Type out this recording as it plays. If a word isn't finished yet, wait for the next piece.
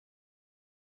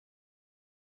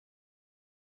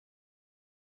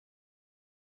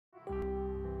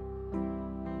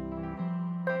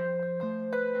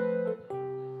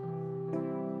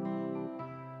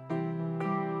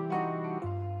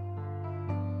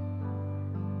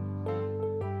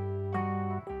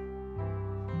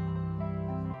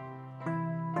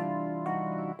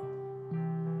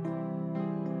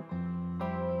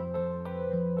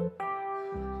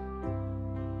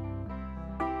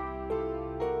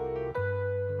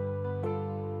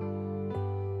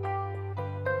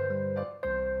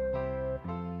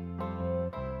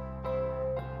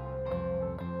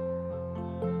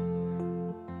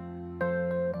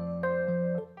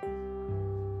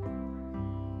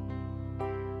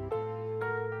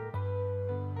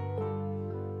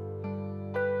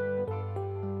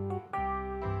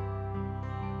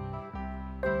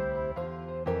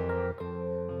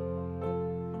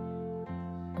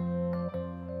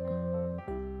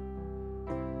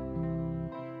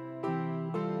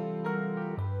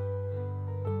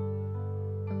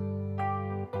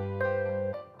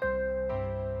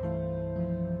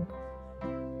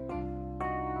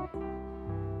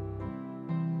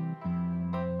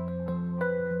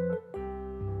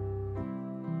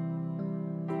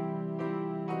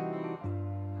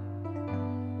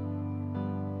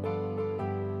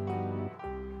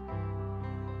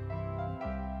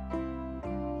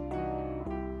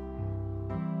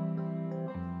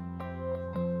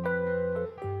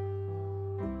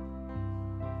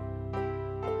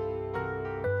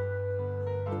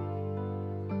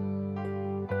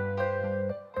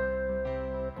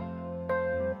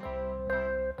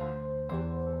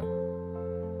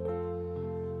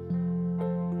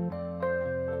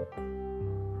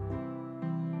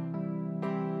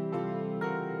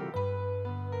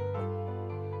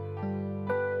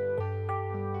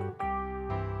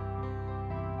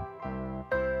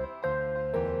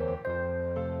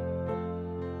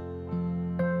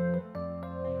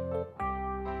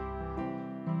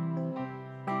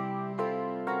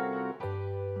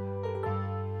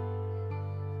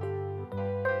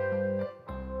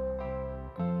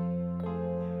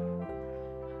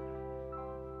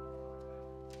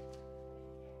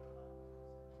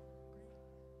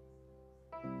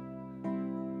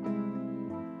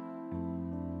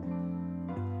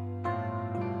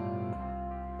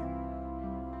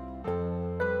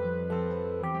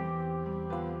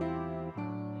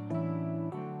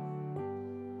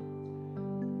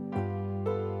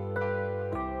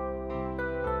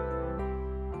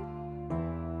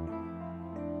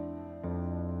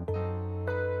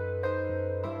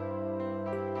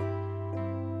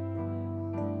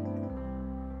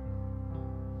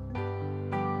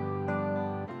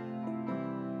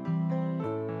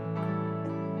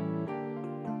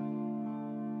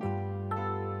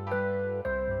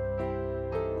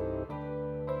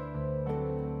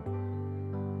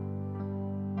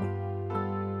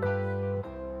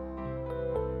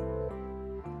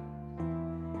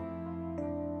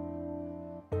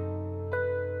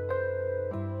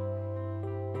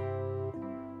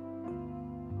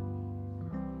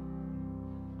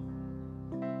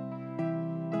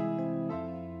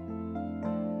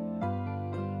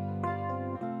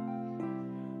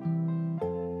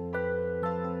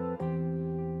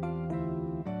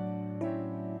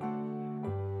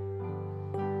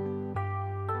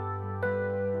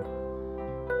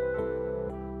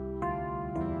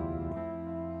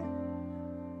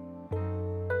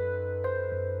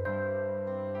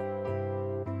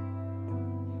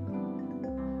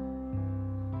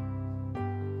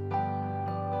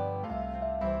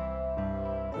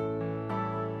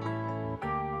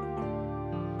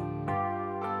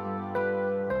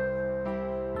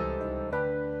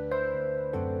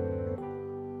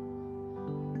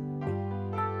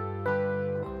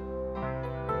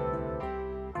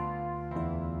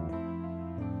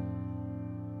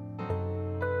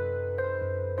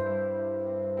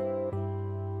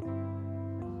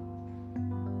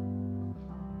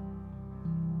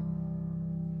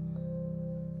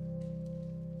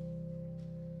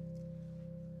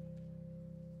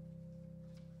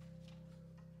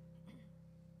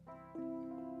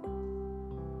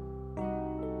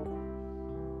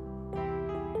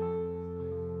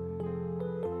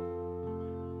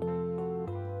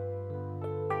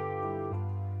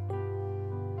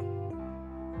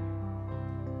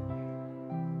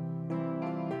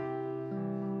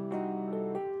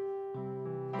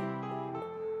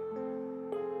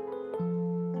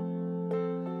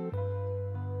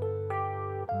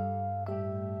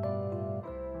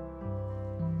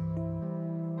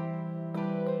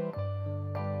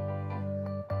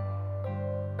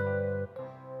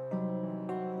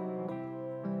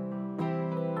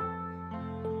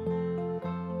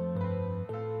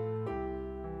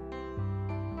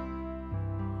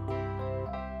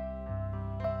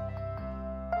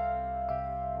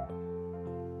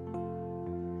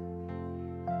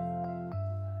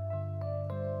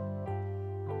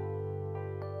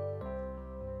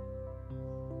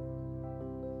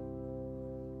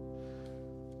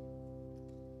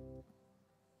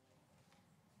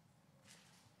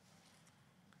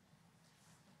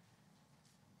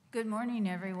Good morning,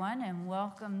 everyone, and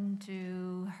welcome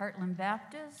to Heartland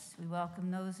Baptist. We welcome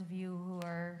those of you who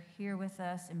are here with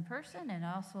us in person and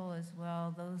also as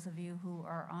well those of you who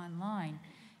are online.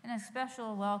 And a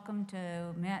special welcome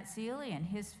to Matt Seeley and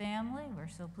his family. We're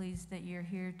so pleased that you're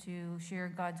here to share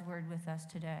God's word with us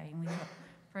today. And we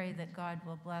pray that God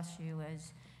will bless you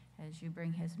as you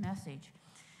bring his message.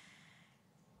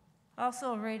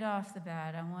 Also, right off the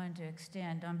bat, I wanted to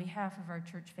extend, on behalf of our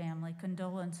church family,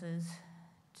 condolences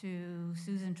to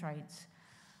Susan Trites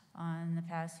on the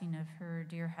passing of her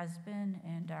dear husband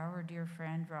and our dear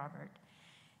friend Robert.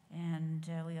 And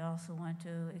we also want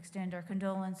to extend our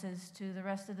condolences to the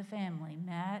rest of the family,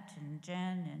 Matt and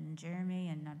Jen and Jeremy,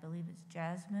 and I believe it's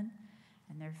Jasmine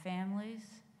and their families,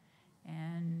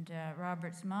 and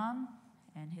Robert's mom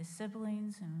and his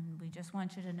siblings. And we just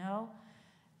want you to know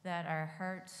that our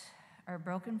hearts are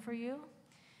broken for you.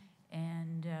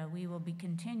 And we will be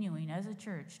continuing as a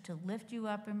church to lift you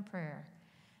up in prayer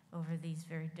over these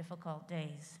very difficult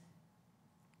days.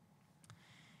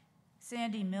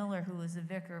 Sandy Miller, who was the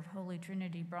vicar of Holy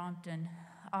Trinity Brompton,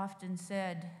 often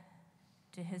said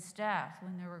to his staff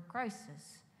when there were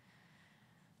crises,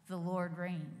 "The Lord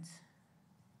reigns.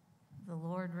 The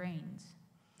Lord reigns."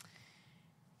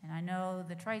 And I know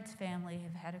the Trites family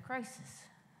have had a crisis.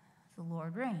 The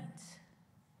Lord reigns.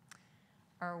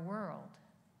 Our world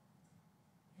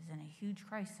is in a huge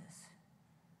crisis.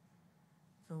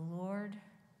 The Lord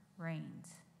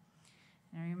reigns.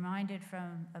 And I'm reminded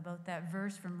about that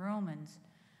verse from Romans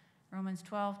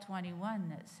 12:21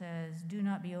 that says, "Do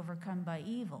not be overcome by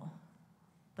evil,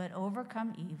 but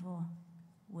overcome evil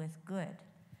with good."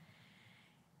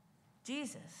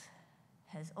 Jesus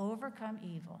has overcome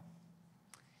evil.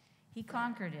 He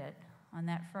conquered it on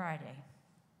that Friday.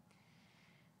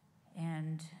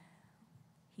 And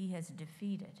he has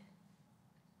defeated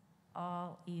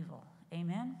all evil.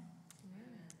 Amen?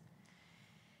 Amen.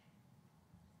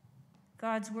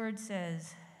 God's word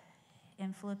says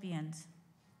in Philippians,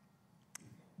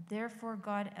 "Therefore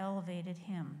God elevated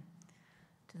him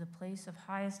to the place of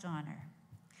highest honor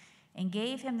and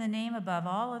gave him the name above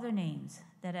all other names,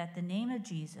 that at the name of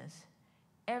Jesus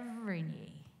every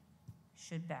knee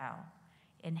should bow,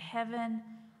 in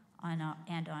heaven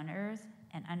and on earth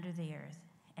and under the earth,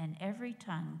 and every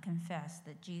tongue confess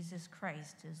that Jesus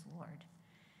Christ is Lord."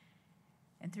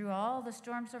 And through all the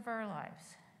storms of our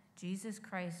lives, Jesus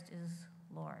Christ is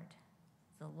Lord.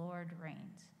 The Lord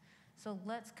reigns. So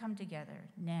let's come together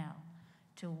now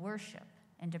to worship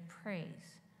and to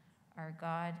praise our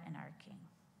God and our King.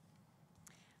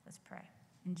 Let's pray.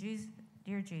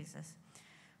 Dear Jesus,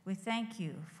 we thank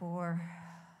you for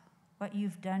what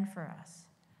you've done for us.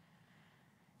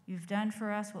 You've done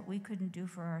for us what we couldn't do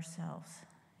for ourselves.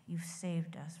 You've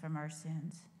saved us from our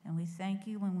sins, and we thank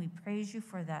you and we praise you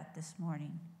for that this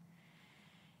morning.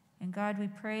 And God, we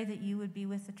pray that you would be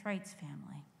with the Trites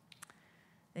family,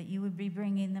 that you would be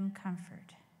bringing them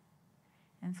comfort.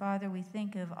 And Father, we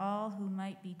think of all who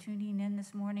might be tuning in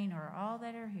this morning or all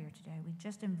that are here today. We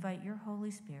just invite your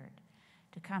Holy Spirit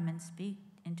to come and speak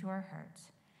into our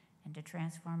hearts and to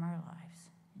transform our lives.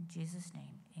 In Jesus'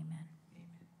 name, amen.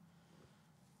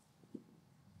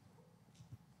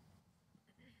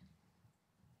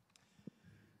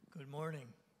 Good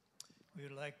morning. We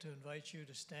would like to invite you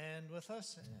to stand with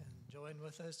us and join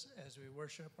with us as we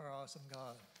worship our awesome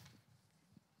God.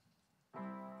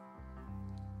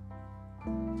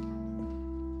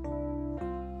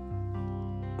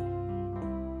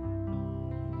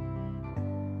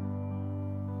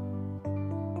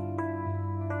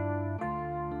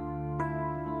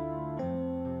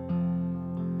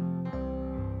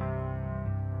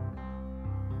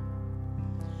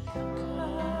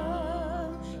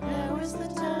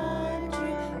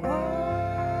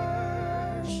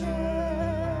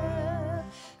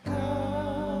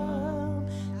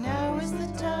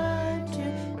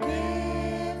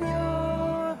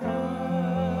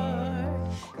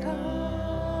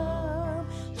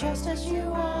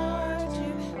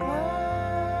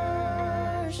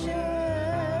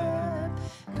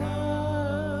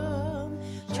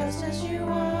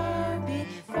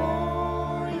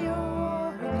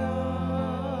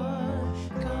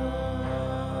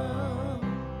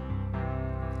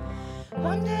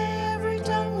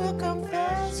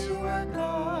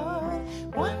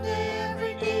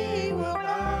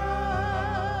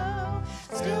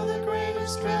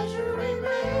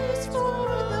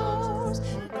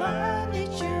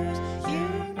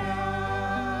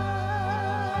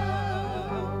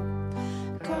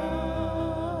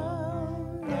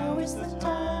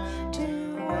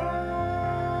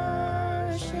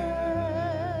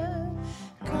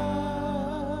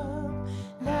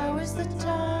 Now is the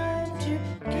time to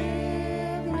give.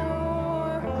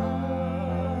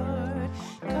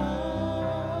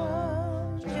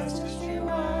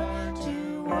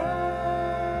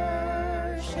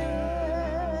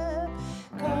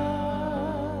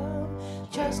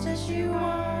 just as you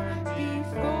are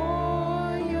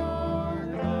before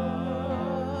your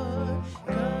Lord.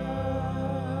 Come.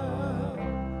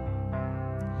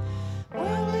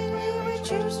 Willingly we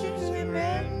choose to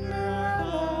remember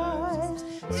our lives.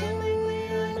 Willingly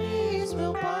our knees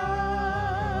will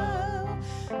bow.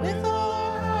 With all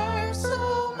our heart,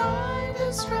 soul, mind,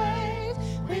 and strength,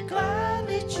 we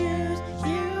gladly choose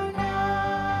you now.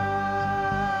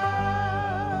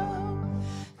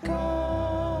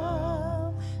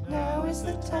 Come, now is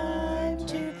the time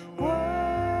to worship.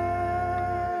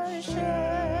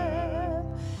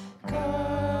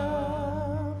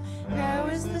 Come, now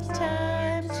is the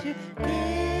time to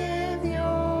give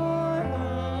your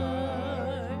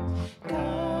heart.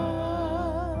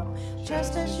 Come,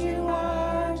 just as you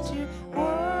are to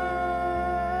worship.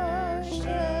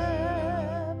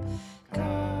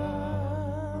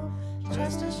 Come,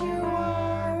 just as you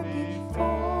are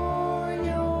before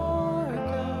your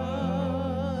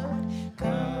God.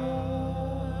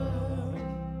 Come,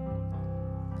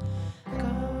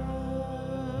 come,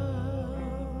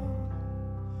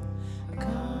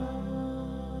 come.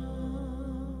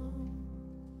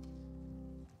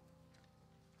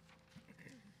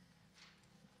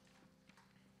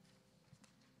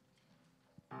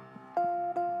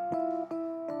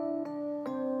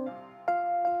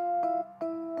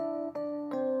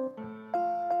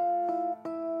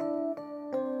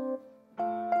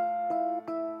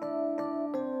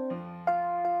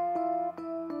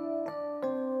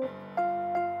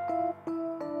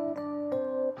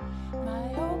 My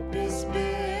hope is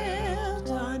built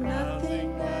on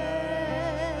nothing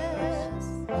less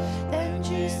than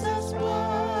Jesus'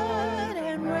 blood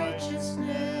and righteousness.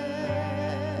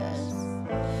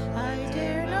 I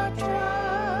dare not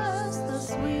trust the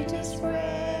sweetest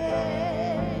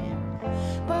frame,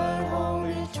 but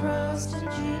only trust in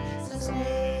Jesus'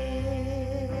 name.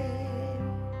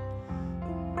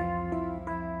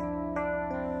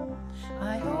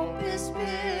 My hope is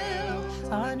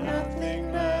built on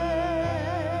nothing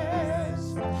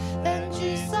less than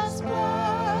Jesus'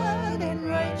 blood and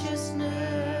righteousness.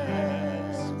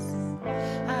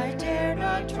 I dare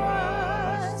not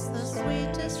trust the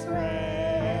sweetest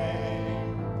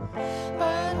frame,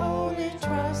 but only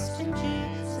trust in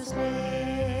Jesus'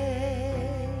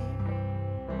 name.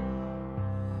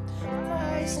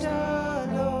 Christ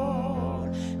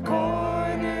alone,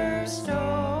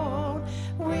 cornerstone,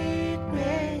 weak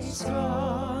made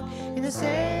strong in the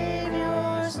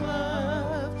Savior's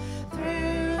love.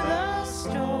 Through the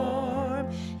storm,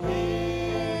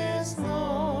 He is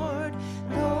Lord,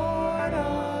 Lord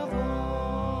of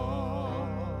all.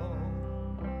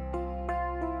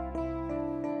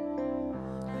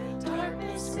 When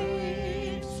darkness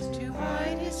seems to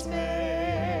hide His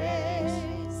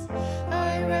face,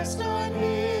 I rest on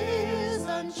His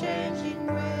unchanging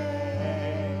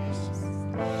grace.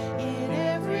 In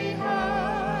every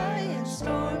high and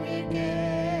stormy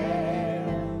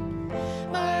gale,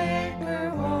 my anchor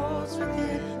holds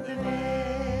within the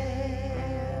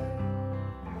veil.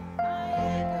 My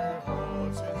anchor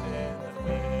holds within the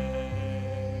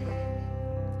veil.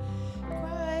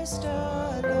 Christ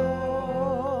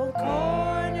alone,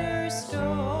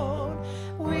 cornerstone,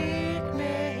 weak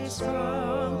made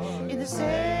strong in the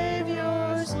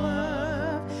Savior's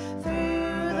love.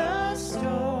 Through the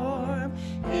storm,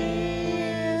 He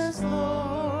is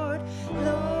Lord,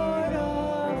 Lord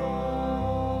of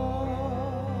all.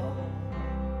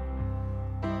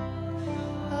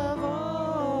 Of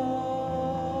all.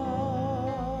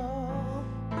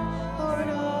 Lord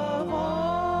of all.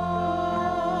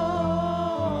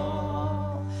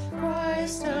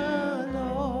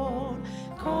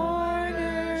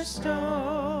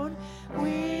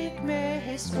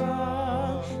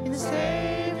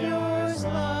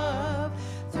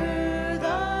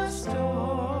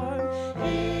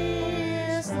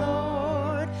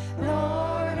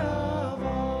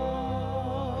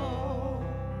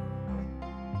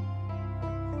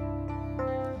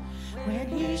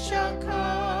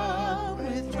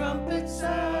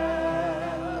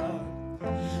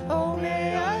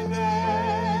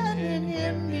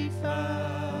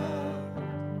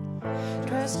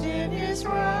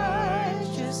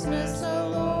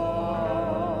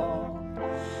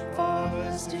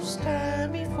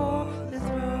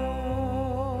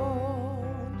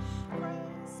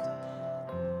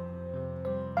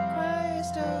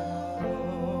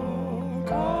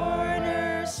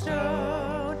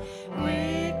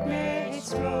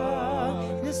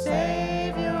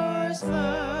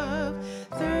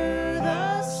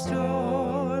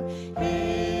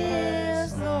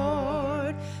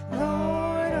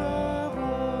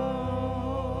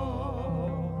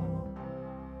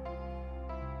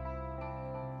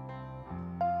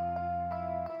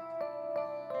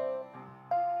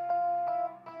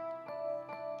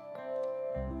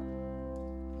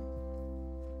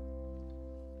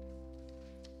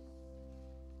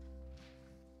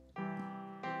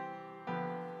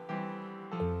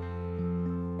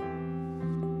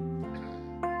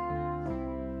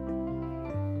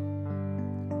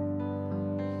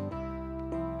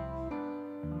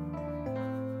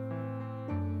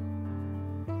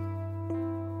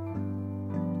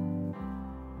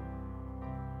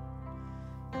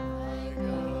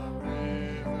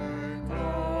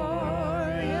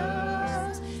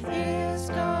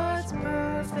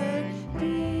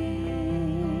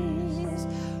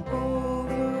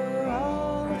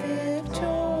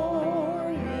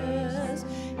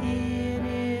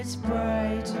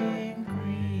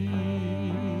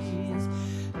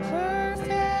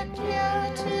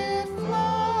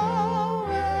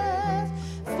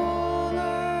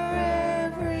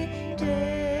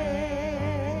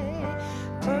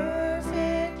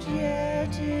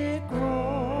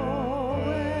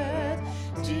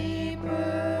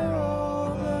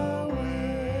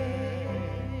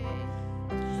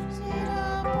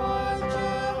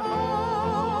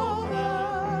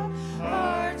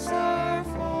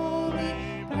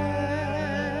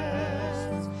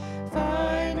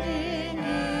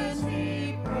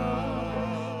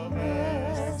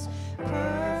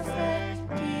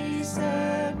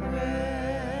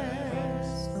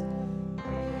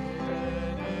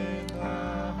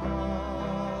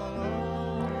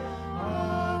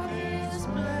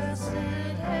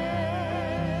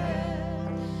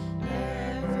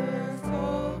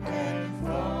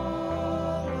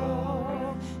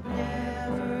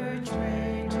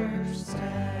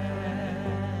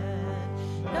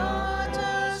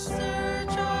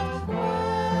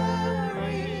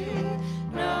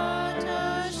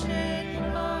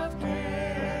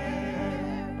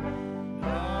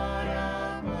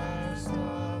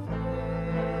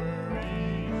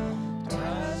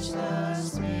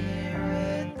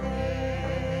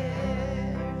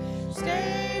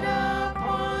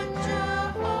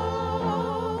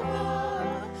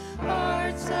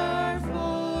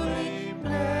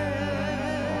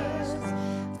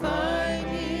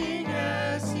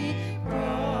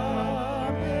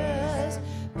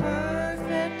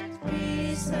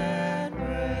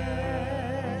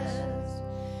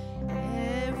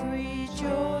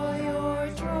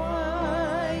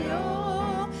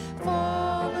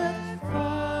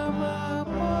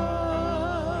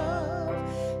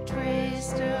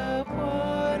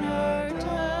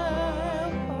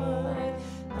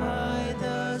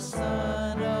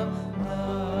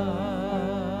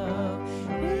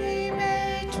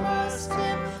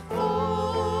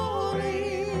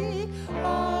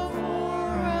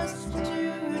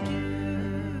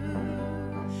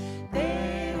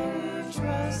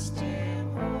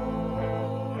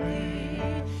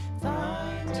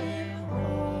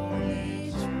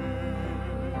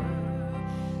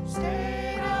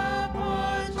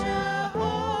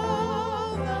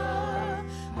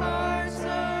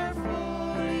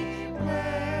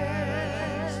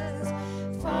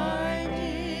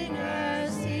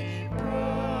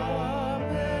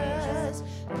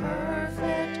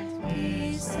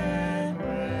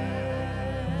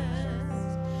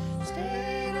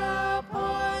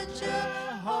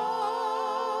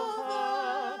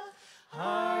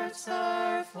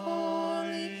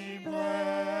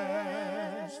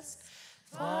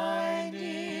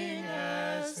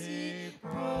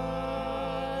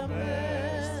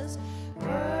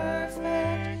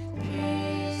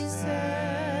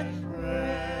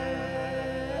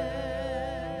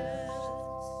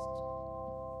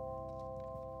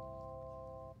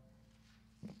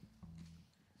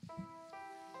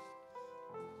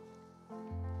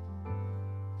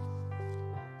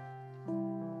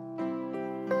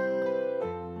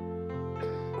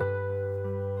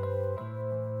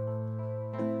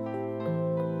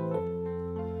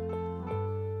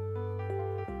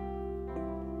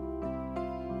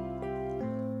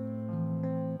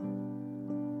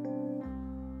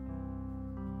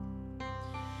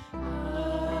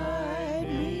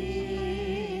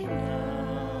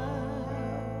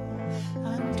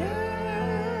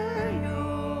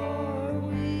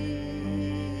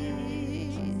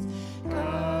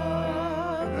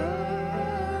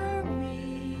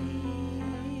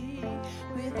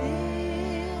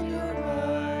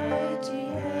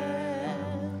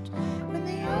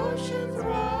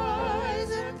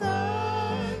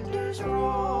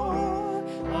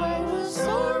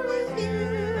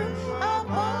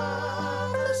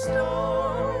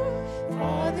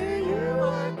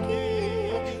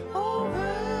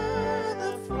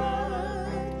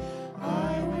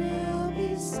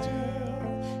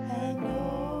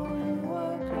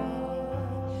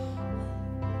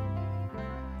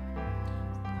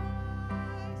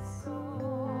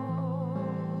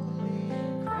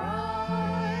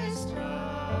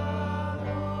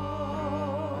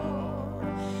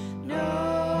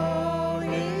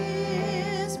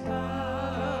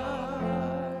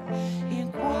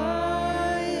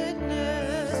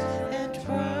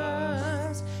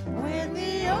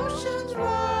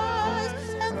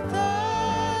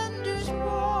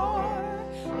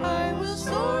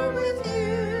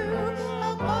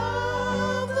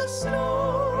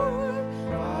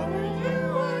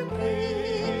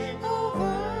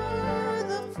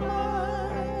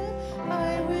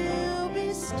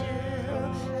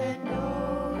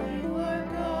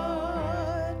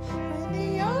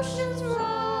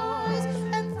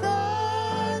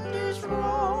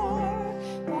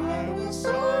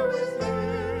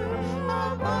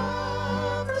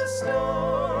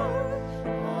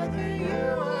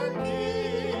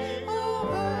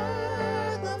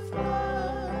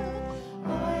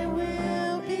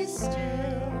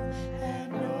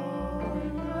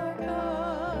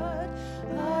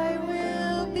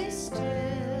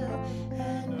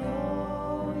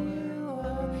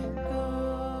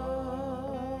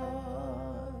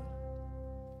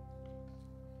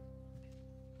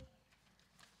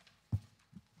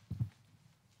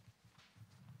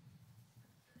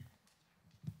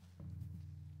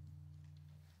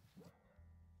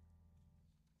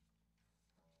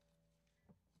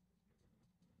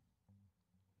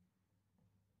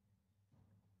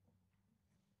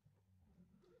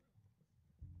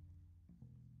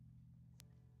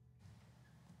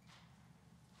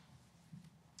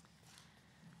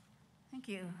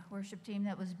 Thank you, worship team.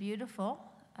 That was beautiful.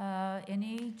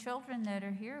 Any children that are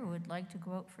here who would like to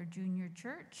go out for junior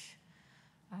church?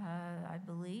 I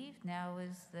believe now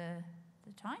is the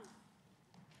time.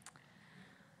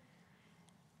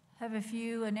 I have a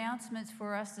few announcements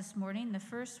for us this morning. The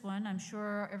first one, I'm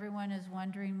sure everyone is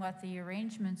wondering what the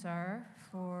arrangements are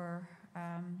for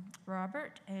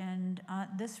Robert. And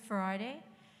this Friday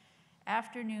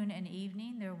afternoon and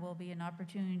evening, there will be an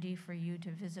opportunity for you to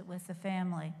visit with the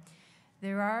family.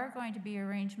 There are going to be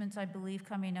arrangements, I believe,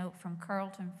 coming out from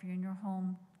Carleton Funeral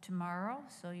Home tomorrow,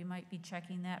 so you might be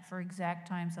checking that for exact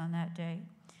times on that day.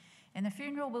 And the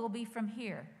funeral will be from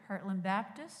here, Heartland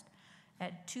Baptist,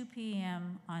 at 2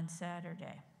 p.m. on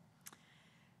Saturday.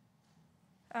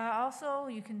 Also,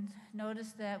 you can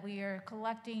notice that we are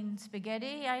collecting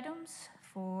spaghetti items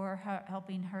for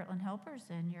helping Heartland Helpers,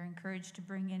 and you're encouraged to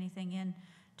bring anything in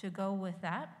to go with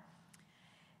that.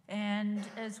 And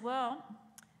as well,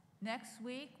 next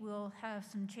week we'll have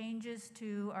some changes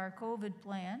to our COVID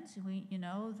plans. You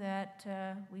know that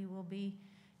we will be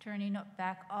turning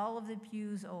back all of the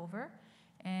pews over,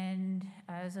 and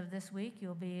as of this week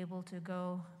you'll be able to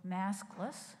go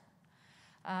maskless.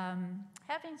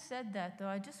 Having said that, though,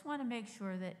 I just want to make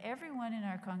sure that everyone in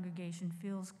our congregation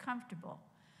feels comfortable,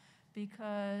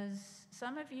 because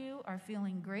some of you are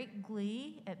feeling great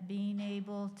glee at being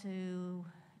able to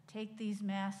take these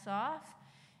masks off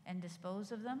and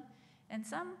dispose of them, and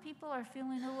some people are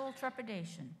feeling a little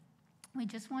trepidation. We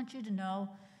just want you to know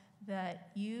that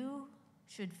you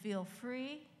should feel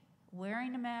free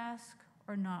wearing a mask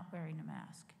or not wearing a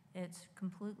mask. It's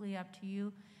completely up to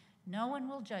you. No one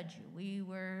will judge you. We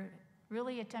were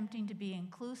really attempting to be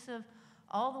inclusive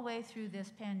all the way through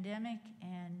this pandemic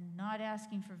and not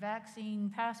asking for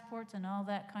vaccine passports and all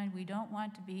that kind. We don't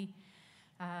want to be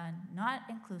not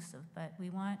inclusive, but we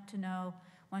want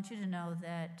you to know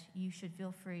that you should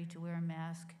feel free to wear a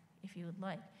mask if you would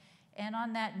like. And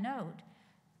on that note,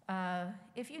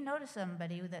 if you notice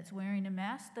somebody that's wearing a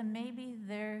mask, then maybe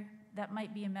that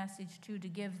might be a message too, to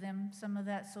give them some of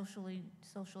that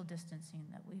social distancing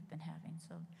that we've been having.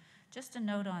 So just a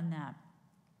note on that.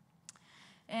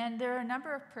 And there are a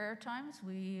number of prayer times.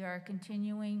 We are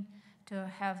continuing to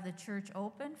have the church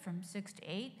open from 6 to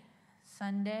 8,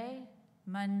 Sunday,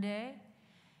 Monday,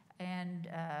 and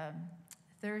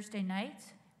Thursday nights.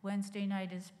 Wednesday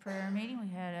night is prayer meeting. We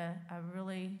had a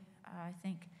really, I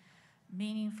think,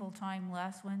 meaningful time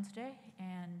last Wednesday,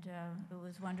 and it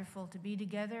was wonderful to be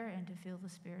together and to feel the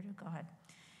Spirit of God.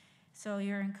 So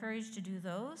you're encouraged to do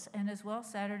those. And as well,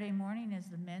 Saturday morning is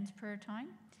the men's prayer time,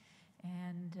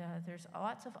 and there's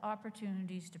lots of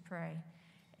opportunities to pray,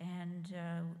 and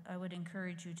I would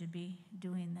encourage you to be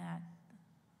doing that.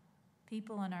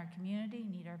 People in our community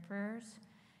need our prayers,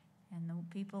 and the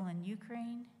people in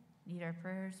Ukraine need our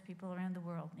prayers. People around the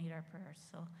world need our prayers.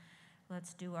 So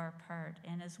let's do our part.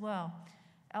 And as well,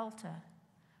 Elta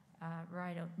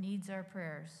Rideout needs our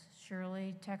prayers.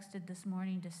 Shirley texted this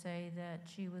morning to say that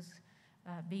she was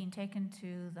being taken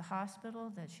to the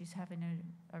hospital, that she's having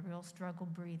a real struggle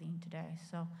breathing today.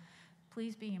 So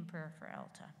please be in prayer for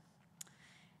Elta.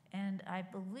 And I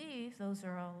believe those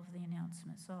are all of the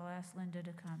announcements. So I'll ask Linda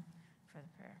to come for the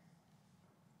prayer.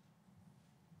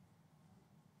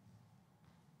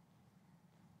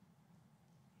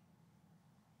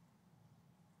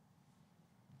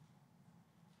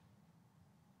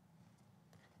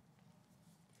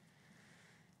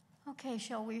 Okay,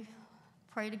 shall we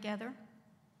pray together?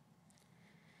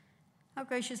 Our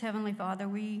gracious Heavenly Father,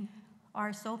 we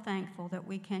are so thankful that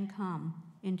we can come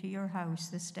into your house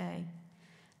this day,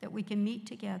 that we can meet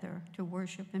together to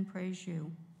worship and praise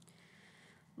you.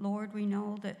 Lord, we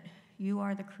know that you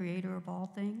are the creator of all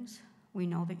things. We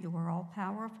know that you are all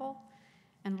powerful.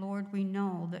 And Lord, we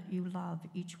know that you love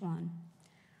each one.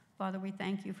 Father, we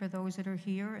thank you for those that are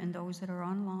here and those that are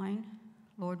online.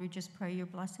 Lord, we just pray your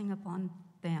blessing upon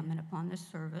them and upon this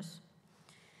service.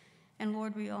 And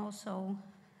Lord, we also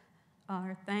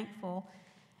are thankful,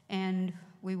 and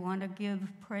we want to give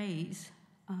praise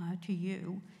to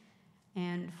you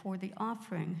and for the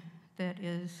offering that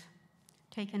is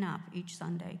taken up each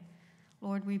Sunday.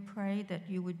 Lord, we pray that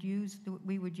we would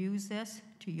use this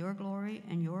to your glory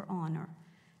and your honor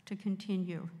to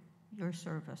continue your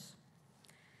service.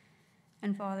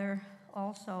 And Father,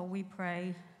 also we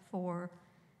pray for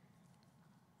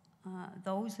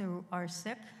those who are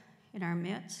sick in our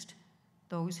midst,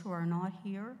 those who are not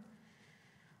here,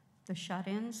 the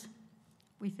shut-ins.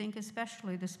 We think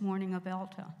especially this morning of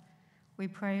Elta. We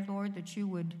pray, Lord, that you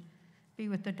would be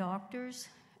with the doctors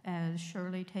as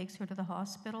Shirley takes her to the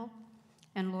hospital.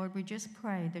 And Lord, we just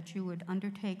pray that you would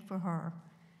undertake for her.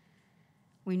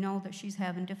 We know that she's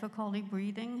having difficulty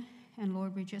breathing, And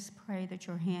Lord, we just pray that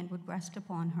your hand would rest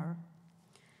upon her.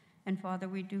 And Father,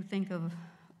 we do think of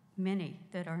many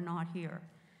that are not here,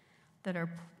 that are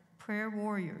prayer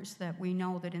warriors, that we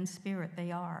know that in spirit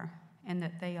they are, and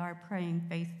that they are praying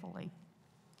faithfully.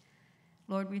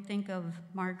 Lord, we think of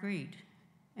Marguerite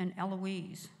and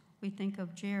Eloise. We think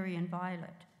of Jerry and Violet.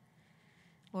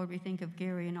 Lord, we think of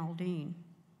Gary and Aldine.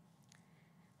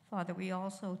 Father, we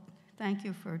also thank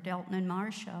you for Delton and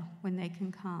Marcia when they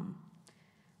can come.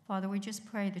 Father, we just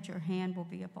pray that your hand will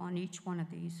be upon each one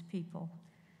of these people.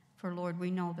 For Lord,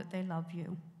 we know that they love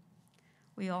you.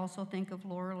 We also think of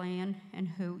Laurel Ann and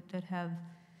Hoot that have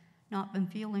not been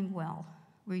feeling well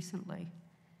recently.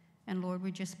 And Lord,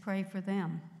 we just pray for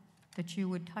them, that you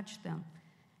would touch them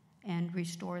and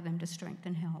restore them to strength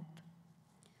and health.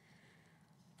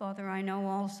 Father, I know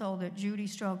also that Judy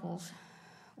struggles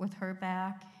with her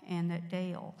back and that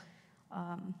Dale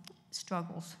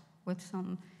struggles with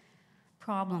some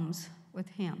problems with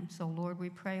him. So Lord, we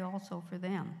pray also for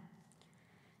them.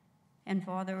 And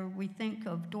Father, we think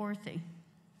of Dorothy.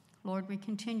 Lord, we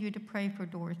continue to pray for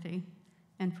Dorothy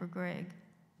and for Greg.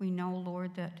 We know,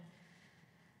 Lord, that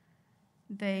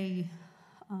they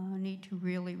need to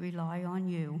really rely on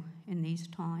you in these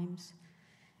times.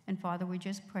 And Father, we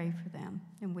just pray for them,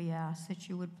 and we ask that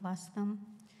you would bless them,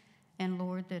 and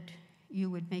Lord, that you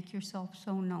would make yourself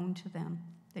so known to them,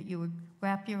 that you would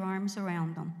wrap your arms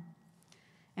around them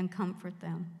and comfort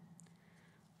them.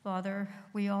 Father,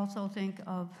 we also think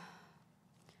of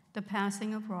the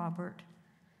passing of Robert.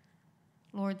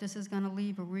 Lord, this is going to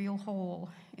leave a real hole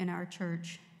in our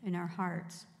church, in our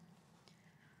hearts.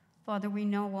 Father, we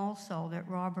know also that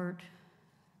Robert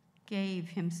gave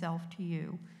himself to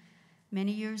you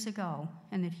many years ago,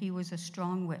 and that he was a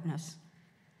strong witness.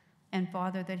 And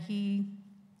Father, that he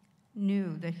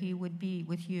knew that he would be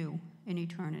with you in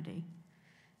eternity.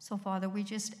 So Father, we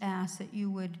just ask that you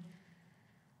would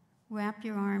wrap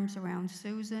your arms around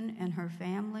Susan and her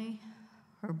family,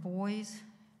 her boys,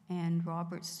 and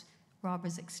Robert's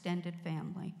extended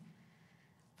family.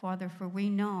 Father, for we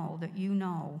know that you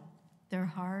know their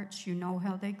hearts, you know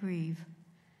how they grieve.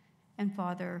 And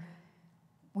Father,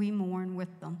 we mourn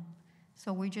with them.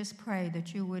 So we just pray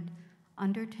that you would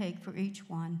undertake for each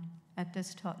one at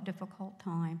this difficult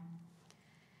time.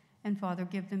 And Father,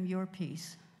 give them your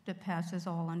peace that passes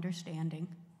all understanding.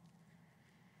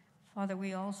 Father,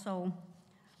 we also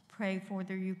pray for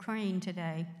the Ukraine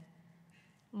today.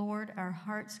 Lord, our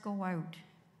hearts go out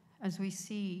as we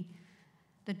see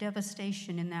the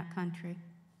devastation in that country.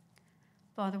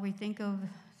 Father, we think of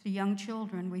the young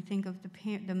children, we think of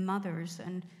the mothers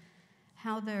and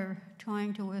how they're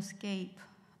trying to escape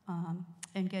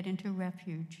and get into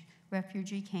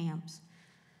refugee camps.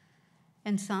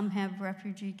 And some have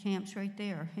refugee camps right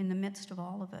there in the midst of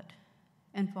all of it.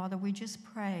 And Father, we just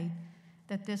pray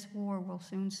that this war will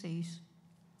soon cease.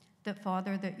 That,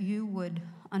 Father, that you would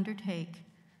undertake,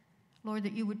 Lord,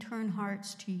 that you would turn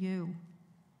hearts to you.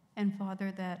 And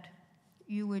Father, that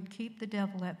you would keep the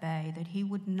devil at bay, that he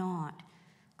would not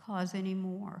cause any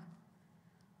more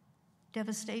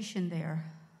devastation there.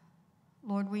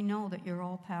 Lord, we know that you're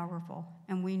all powerful,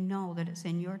 and we know that it's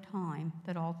in your time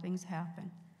that all things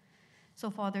happen. So,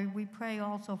 Father, we pray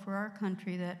also for our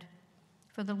country, that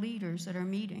for the leaders that are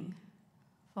meeting,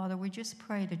 Father, we just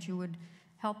pray that you would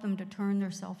help them to turn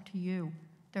themselves to you,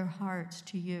 their hearts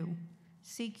to you,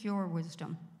 seek your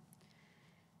wisdom.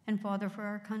 And Father, for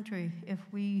our country, if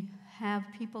we have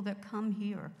people that come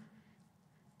here,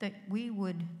 that we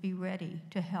would be ready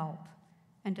to help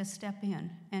and to step in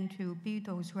and to be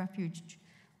those refuge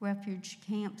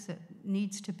camps that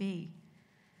needs to be.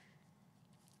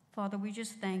 Father, we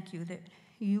just thank you that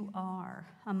you are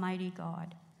a mighty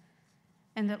God,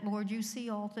 and that, Lord, you see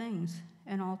all things,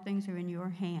 and all things are in your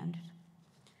hand.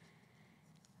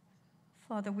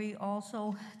 Father, we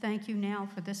also thank you now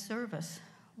for this service.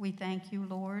 We thank you,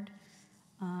 Lord,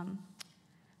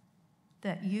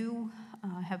 that you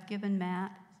have given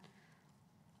Matt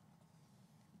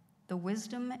the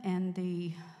wisdom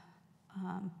and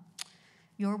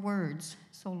your words.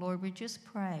 So, Lord, we just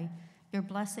pray your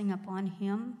blessing upon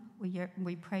him.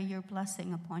 We pray your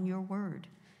blessing upon your word,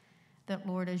 that,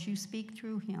 Lord, as you speak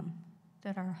through him,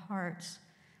 that our hearts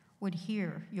would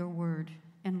hear your word,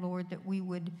 and, Lord, that we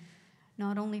would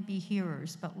not only be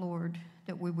hearers, but, Lord,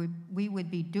 that we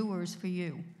would be doers for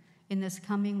you in this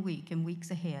coming week and weeks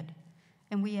ahead.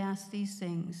 And we ask these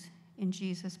things in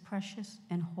Jesus' precious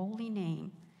and holy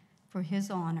name, for his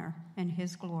honor and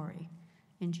his glory.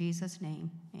 In Jesus'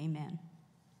 name, amen.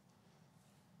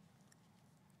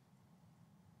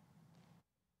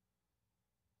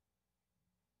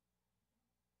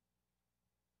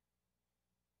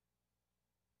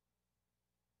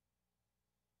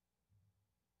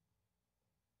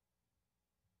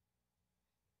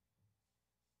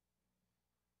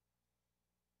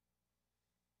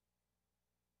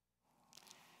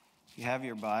 If you have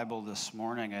your Bible this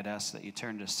morning, I'd ask that you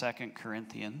turn to 2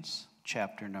 Corinthians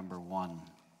chapter number 1.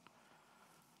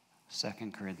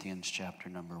 2 Corinthians chapter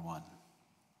number 1.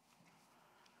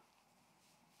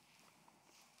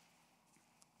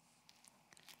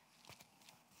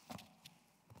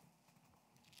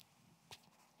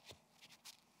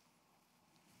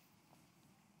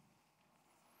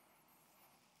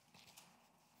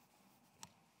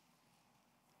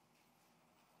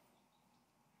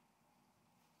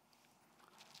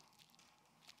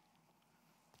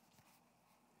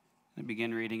 I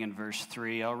begin reading in verse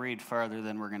 3. I'll read farther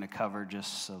than we're going to cover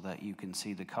just so that you can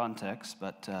see the context.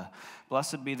 But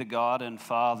blessed be the God and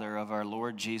Father of our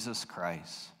Lord Jesus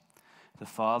Christ, the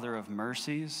Father of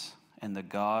mercies and the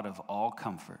God of all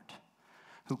comfort,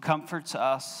 who comforts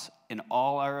us in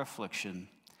all our affliction,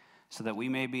 so that we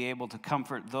may be able to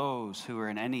comfort those who are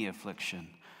in any affliction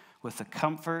with the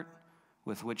comfort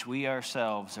with which we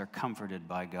ourselves are comforted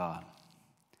by God.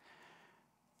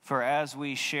 For as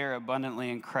we share abundantly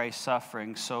in Christ's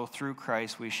suffering, so through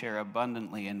Christ we share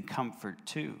abundantly in comfort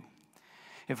too.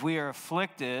 If we are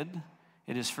afflicted,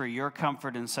 it is for your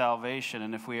comfort and salvation,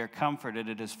 and if we are comforted,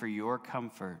 it is for your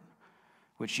comfort,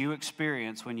 which you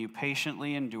experience when you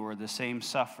patiently endure the same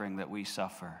suffering that we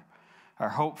suffer. Our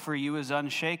hope for you is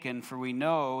unshaken, for we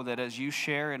know that as you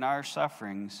share in our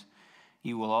sufferings,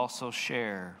 you will also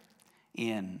share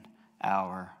in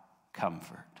our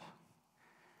comfort.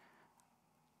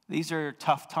 These are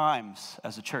tough times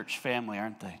as a church family,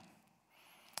 aren't they?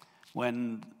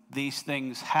 When these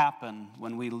things happen,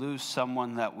 when we lose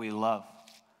someone that we love,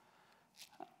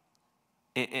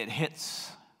 it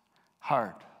hits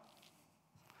hard.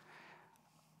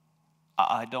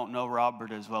 I don't know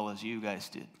Robert as well as you guys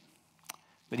did,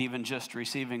 but even just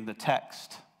receiving the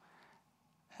text,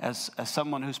 as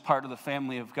someone who's part of the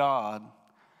family of God,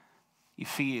 you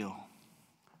feel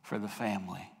for the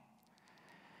family.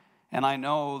 And I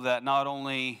know that not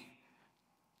only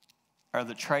are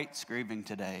the Trites grieving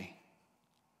today,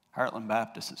 Heartland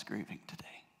Baptist is grieving today.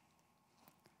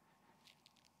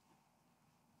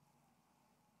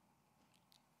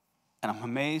 And I'm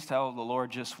amazed how the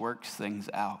Lord just works things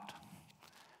out.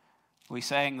 We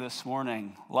sang this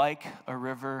morning, like a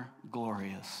river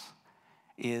glorious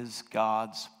is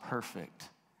God's perfect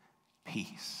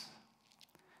peace.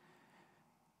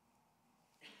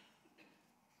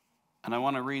 And I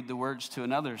want to read the words to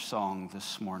another song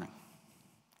this morning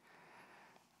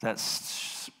that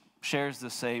shares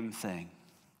the same thing.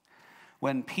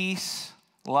 When peace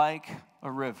like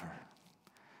a river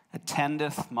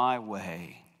attendeth my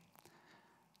way,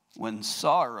 when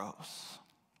sorrows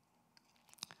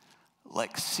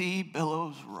like sea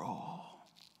billows roll,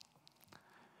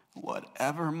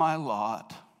 whatever my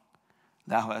lot,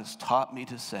 thou hast taught me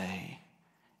to say,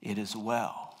 it is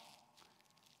well.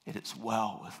 It is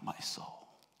well with my soul.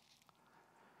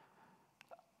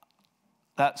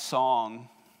 That song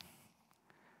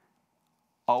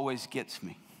always gets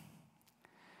me.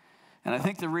 And I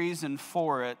think the reason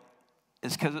for it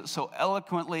is because it so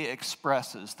eloquently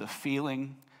expresses the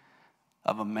feeling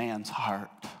of a man's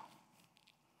heart.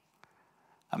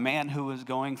 A man who was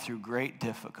going through great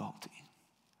difficulty.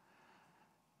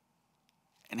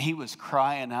 And he was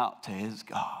crying out to his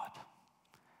God.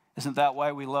 Isn't that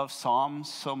why we love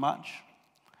Psalms so much?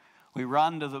 We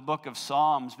run to the book of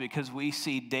Psalms because we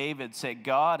see David say,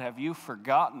 God, have you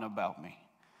forgotten about me?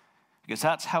 Because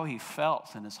that's how he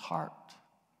felt in his heart.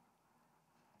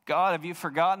 God, have you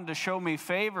forgotten to show me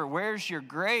favor? Where's your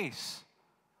grace?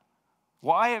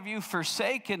 Why have you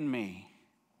forsaken me?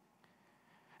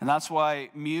 And that's why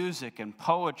music and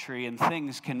poetry and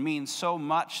things can mean so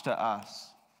much to us.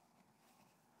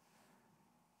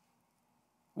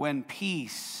 When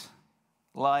peace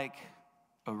like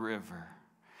a river.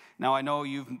 Now, I know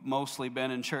you've mostly been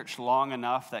in church long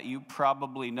enough that you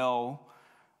probably know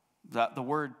that the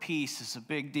word peace is a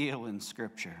big deal in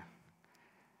Scripture.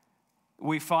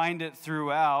 We find it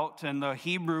throughout, and the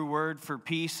Hebrew word for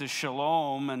peace is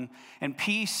shalom, and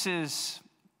peace is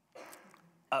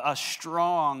a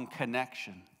strong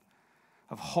connection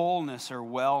of wholeness or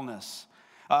wellness.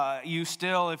 You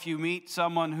still, if you meet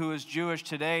someone who is Jewish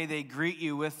today, they greet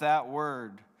you with that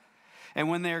word. And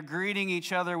when they're greeting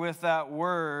each other with that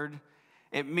word,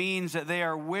 it means that they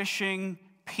are wishing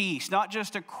peace, not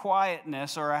just a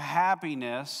quietness or a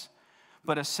happiness,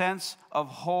 but a sense of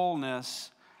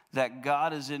wholeness that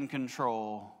God is in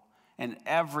control and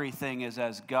everything is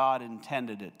as God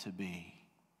intended it to be.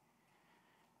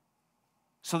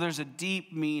 So there's a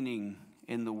deep meaning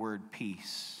in the word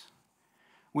peace.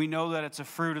 We know that it's a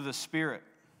fruit of the Spirit.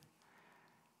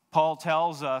 Paul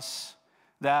tells us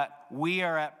that we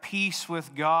are at peace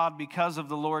with God because of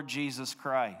the Lord Jesus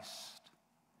Christ.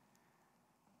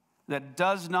 That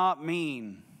does not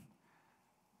mean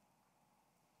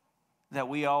that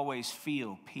we always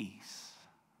feel peace.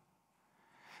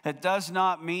 It does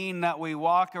not mean that we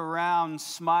walk around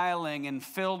smiling and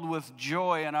filled with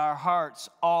joy in our hearts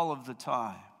all of the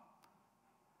time.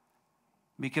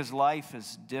 Because life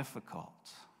is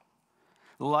difficult.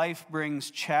 Life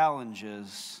brings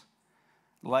challenges.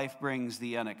 Life brings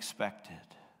the unexpected.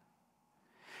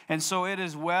 And so it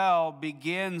as well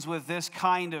begins with this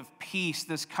kind of peace,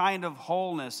 this kind of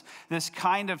wholeness, this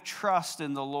kind of trust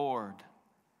in the Lord.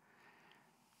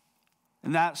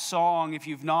 And that song, if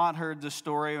you've not heard the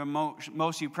story, or most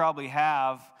of you probably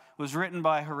have, was written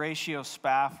by Horatio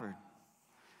Spafford.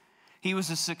 He was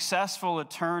a successful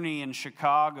attorney in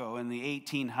Chicago in the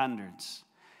 1800s.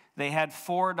 They had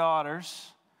 4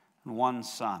 daughters and 1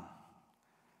 son.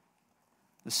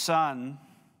 The son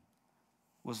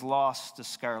was lost to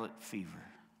scarlet fever.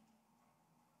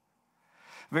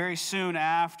 Very soon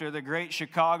after, the Great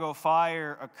Chicago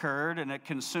Fire occurred, and it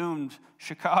consumed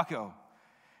Chicago.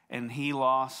 And he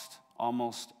lost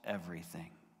almost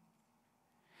everything.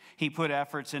 He put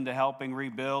efforts into helping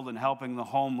rebuild and helping the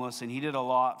homeless, and he did a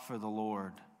lot for the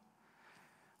Lord.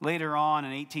 Later on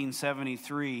in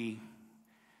 1873,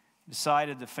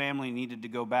 decided the family needed to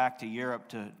go back to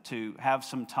Europe to have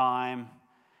some time,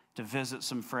 to visit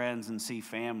some friends and see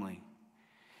family.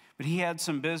 But he had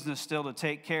some business still to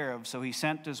take care of, so he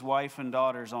sent his wife and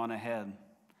daughters on ahead.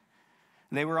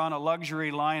 They were on a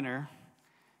luxury liner.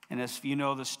 And if you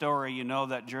know the story, you know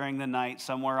that during the night,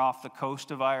 somewhere off the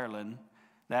coast of Ireland,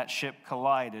 that ship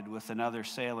collided with another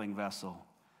sailing vessel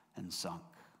and sunk.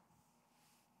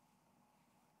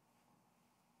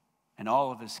 And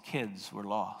all of his kids were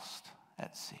lost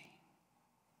at sea.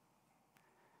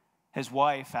 His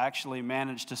wife actually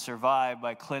managed to survive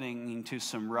by clinging to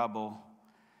some rubble.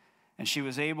 And she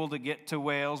was able to get to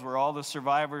Wales, where all the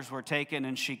survivors were taken,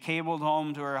 and she cabled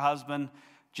home to her husband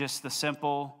just the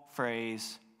simple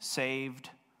phrase,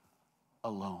 "Saved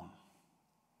alone."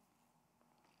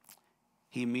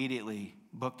 He immediately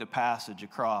booked a passage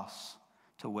across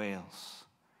to Wales.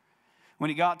 When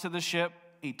he got to the ship,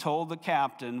 he told the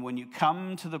captain, "When you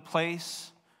come to the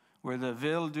place where the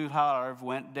Ville du Havre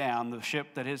went down, the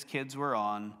ship that his kids were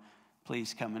on,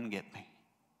 please come and get me.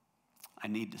 I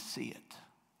need to see it."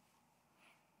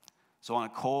 So on a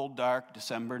cold, dark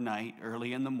December night,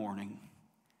 early in the morning,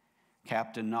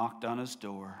 captain knocked on his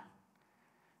door,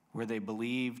 where they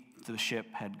believed the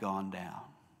ship had gone down.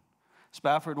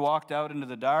 Spafford walked out into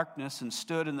the darkness and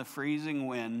stood in the freezing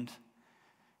wind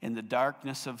in the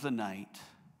darkness of the night,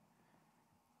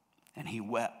 and he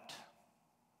wept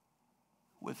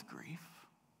with grief.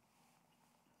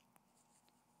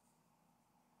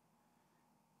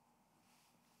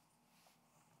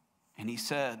 And he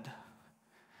said,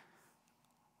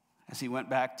 as he went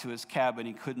back to his cabin,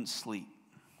 he couldn't sleep.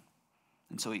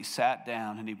 And so he sat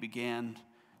down and he began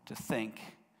to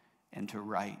think and to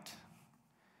write.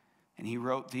 And he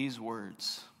wrote these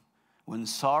words: "When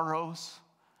sorrows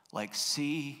like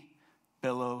sea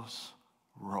billows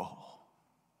roll."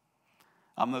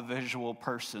 I'm a visual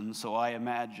person, so I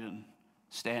imagine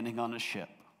standing on a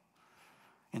ship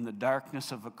in the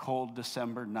darkness of a cold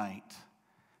December night,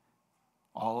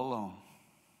 all alone.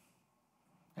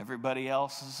 Everybody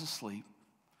else is asleep,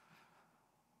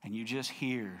 and you just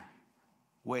hear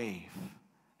wave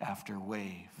after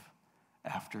wave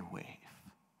after wave.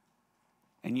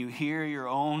 And you hear your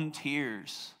own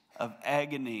tears of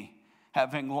agony,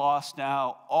 having lost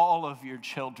now all of your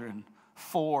children,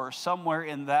 4, somewhere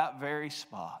in that very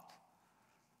spot.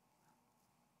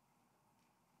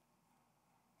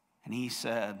 And he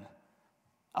said,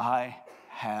 "I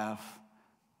have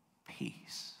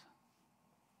peace."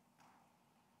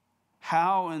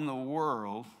 How in the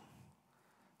world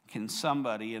can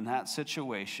somebody in that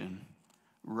situation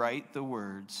write the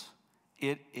words,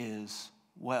 "It is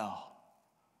well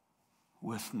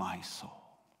with my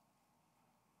soul"?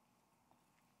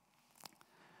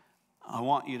 I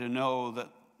want you to know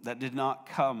that that did not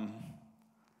come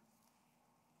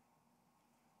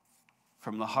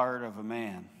from the heart of a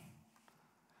man.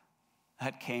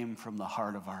 That came from the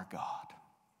heart of our God.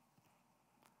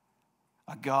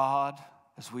 A God,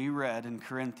 as we read in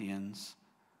Corinthians,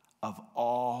 of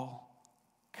all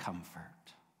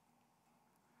comfort.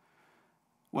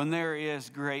 When there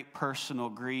is great personal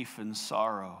grief and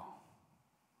sorrow,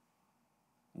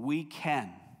 we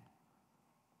can,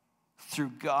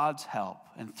 through God's help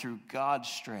and through God's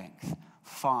strength,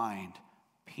 find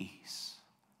peace.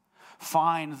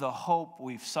 Find the hope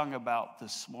we've sung about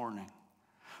this morning.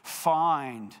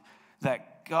 Find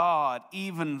that that God,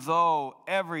 even though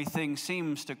everything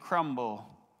seems to crumble,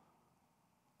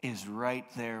 is right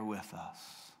there with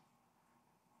us.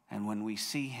 And when we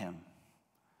see him,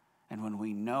 and when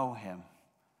we know him,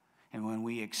 and when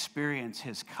we experience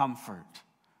his comfort,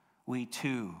 we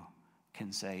too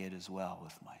can say, "It is well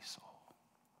with my soul."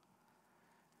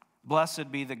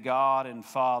 Blessed be the God and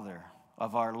Father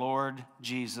of our Lord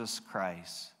Jesus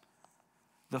Christ,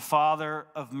 the Father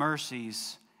of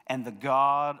mercies and the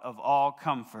God of all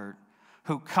comfort,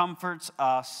 who comforts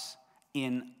us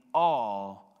in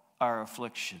all our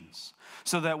afflictions,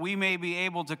 so that we may be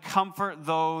able to comfort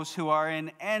those who are in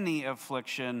any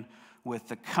affliction with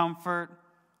the comfort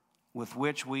with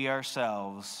which we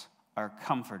ourselves are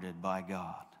comforted by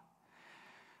God.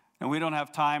 And we don't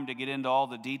have time to get into all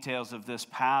the details of this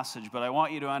passage, but I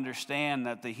want you to understand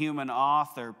that the human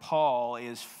author, Paul,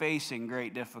 is facing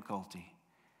great difficulty.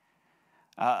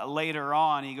 Later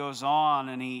on, he goes on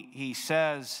and he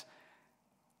says,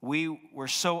 we were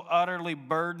so utterly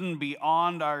burdened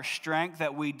beyond our strength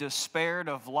that we despaired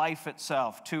of life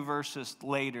itself. 2 verses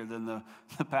later than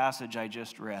the passage I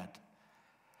just read.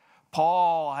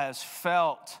 Paul has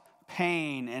felt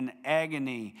pain and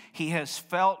agony. He has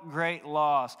felt great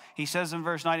loss. He says in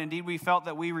verse 9, "Indeed, we felt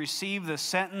that we received the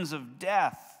sentence of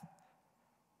death."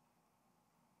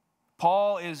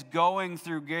 Paul is going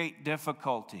through great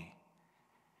difficulty.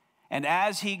 And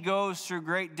as he goes through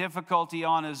great difficulty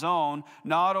on his own,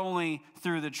 not only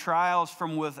through the trials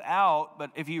from without,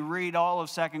 but if you read all of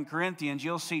 2 Corinthians,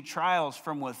 you'll see trials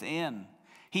from within.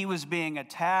 He was being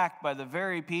attacked by the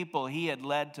very people he had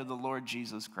led to the Lord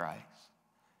Jesus Christ.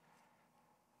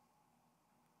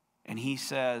 And he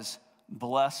says,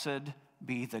 "Blessed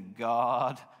be the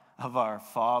God of our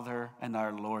Father and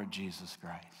our Lord Jesus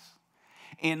Christ."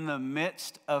 In the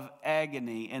midst of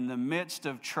agony, in the midst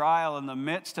of trial, in the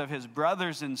midst of his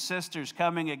brothers and sisters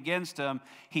coming against him,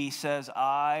 he says,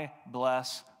 "I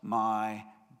bless my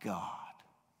God."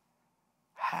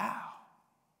 How?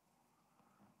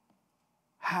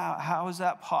 How is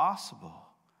that possible?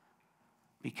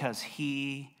 Because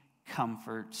he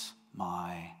comforts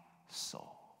my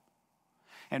soul.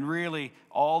 And really,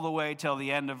 all the way till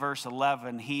the end of verse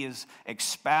 11, he is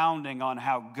expounding on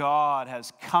how God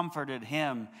has comforted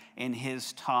him in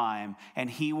his time. And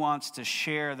he wants to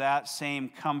share that same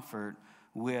comfort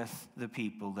with the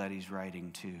people that he's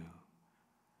writing to.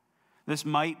 This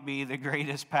might be the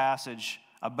greatest passage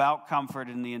about comfort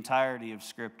in the entirety of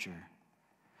Scripture.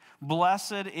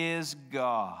 Blessed is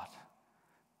God.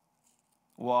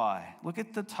 Why? Look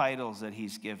at the titles that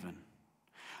he's given.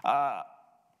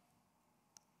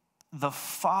 The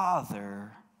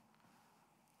Father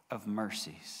of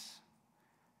mercies.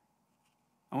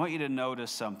 I want you to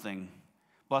notice something.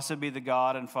 Blessed be the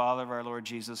God and Father of our Lord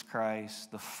Jesus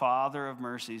Christ, the Father of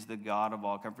mercies, the God of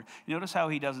all comfort. You notice how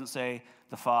he doesn't say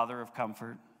the Father of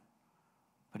comfort,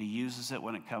 but he uses it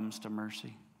when it comes to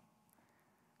mercy.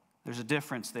 There's a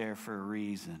difference there for a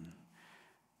reason.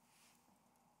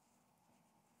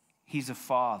 He's a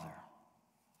Father.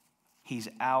 He's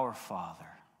our Father.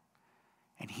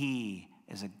 And he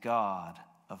is a God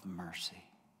of mercy.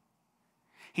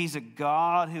 He's a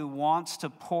God who wants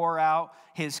to pour out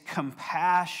his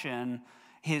compassion,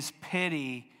 his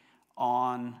pity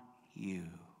on you.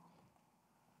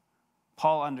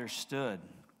 Paul understood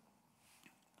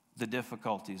the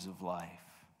difficulties of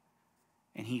life,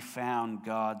 and he found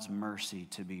God's mercy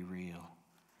to be real.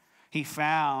 He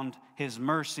found his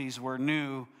mercies were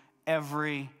new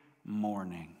every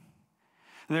morning.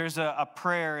 There's a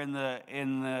prayer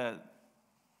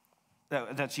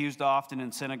that's used often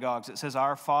in synagogues. It says,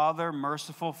 "Our Father,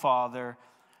 merciful Father,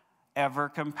 ever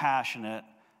compassionate,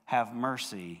 have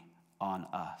mercy on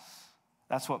us."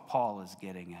 That's what Paul is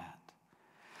getting at.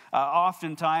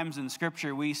 Oftentimes in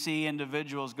Scripture, we see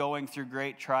individuals going through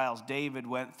great trials. David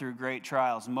went through great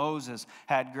trials. Moses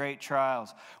had great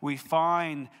trials. We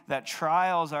find that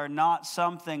trials are not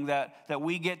something that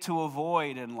we get to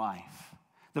avoid in life.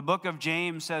 The book of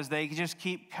James says they just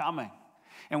keep coming.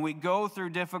 And we go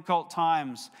through difficult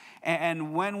times.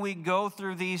 And when we go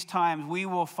through these times, we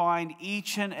will find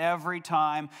each and every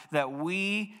time that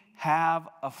we have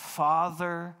a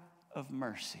Father of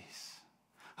mercies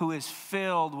who is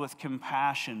filled with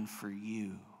compassion for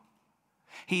you.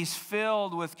 He's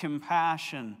filled with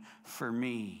compassion for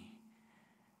me,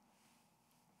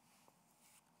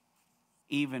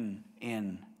 even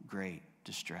in great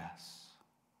distress.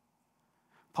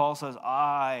 Paul says,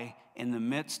 in the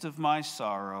midst of my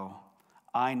sorrow,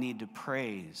 I need to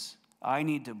praise. I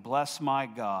need to bless my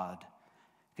God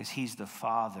because he's the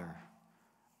Father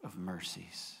of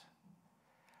mercies.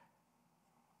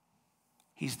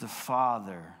 He's the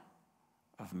Father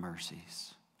of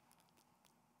mercies.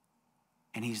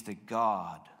 And he's the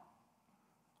God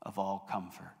of all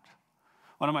comfort.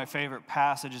 One of my favorite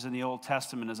passages in the Old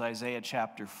Testament is Isaiah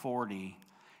chapter 40.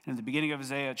 And at the beginning of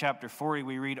Isaiah chapter 40,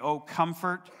 we read, "Oh,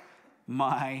 comfort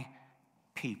my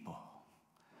people."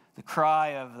 The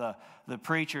cry of the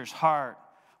preacher's heart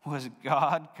was,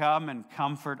 God, come and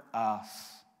comfort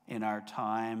us in our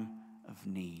time of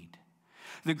need.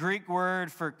 The Greek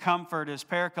word for comfort is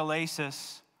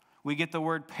paraklesis. We get the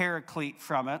word paraclete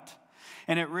from it.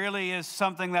 And it really is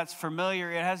something that's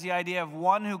familiar. It has the idea of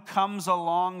one who comes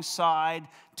alongside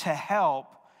to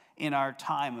help in our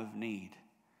time of need.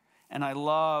 And I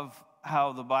love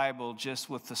how the Bible, just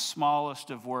with the smallest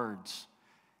of words,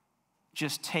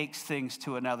 just takes things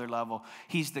to another level.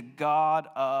 He's the God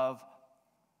of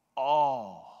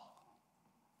all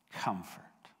comfort.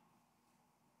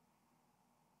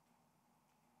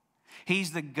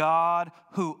 He's the God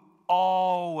who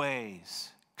always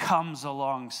comes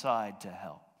alongside to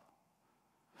help.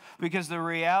 Because the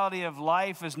reality of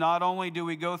life is not only do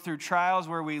we go through trials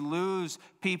where we lose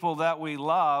people that we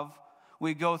love,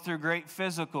 we go through great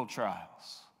physical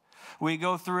trials. We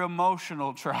go through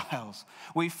emotional trials.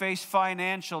 We face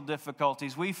financial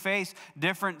difficulties. We face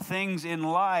different things in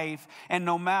life. And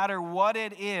no matter what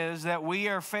it is that we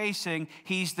are facing,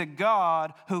 he's the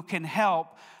God who can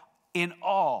help in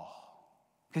all.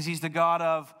 Because he's the God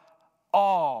of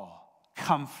all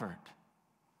comfort,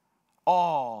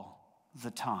 all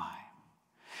the time.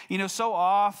 You know, so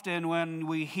often when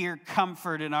we hear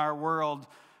comfort in our world,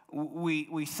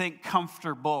 we think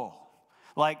comfortable.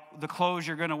 Like the clothes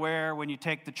you're going to wear when you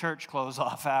take the church clothes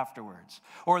off afterwards.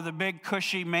 Or the big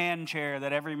cushy man chair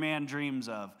that every man dreams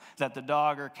of, that the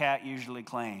dog or cat usually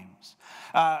claims.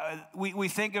 We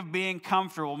think of being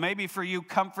comfortable. Maybe for you,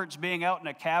 comfort's being out in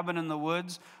a cabin in the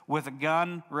woods with a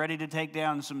gun ready to take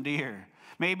down some deer.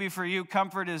 Maybe for you,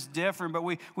 comfort is different, but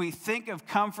we think of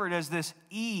comfort as this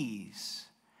ease.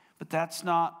 But that's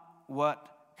not what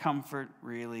comfort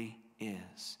really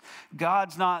is.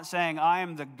 God's not saying, I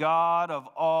am the God of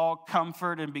all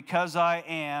comfort, and because I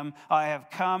am, I have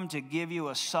come to give you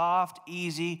a soft,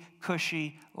 easy,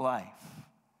 cushy life.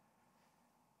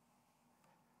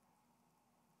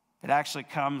 It actually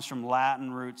comes from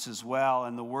Latin roots as well,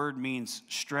 and the word means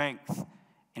strength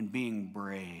and being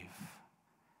brave.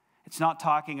 It's not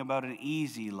talking about an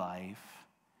easy life.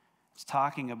 It's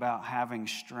talking about having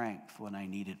strength when I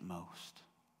need it most.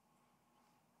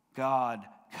 God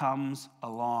comes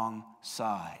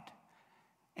alongside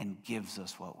and gives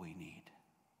us what we need.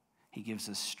 He gives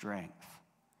us strength.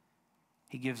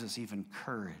 He gives us even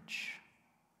courage.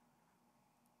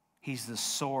 He's the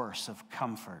source of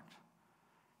comfort.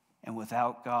 And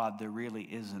without God, there really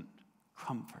isn't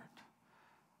comfort.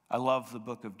 I love the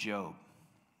book of Job.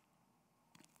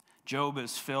 Job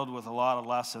is filled with a lot of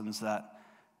lessons that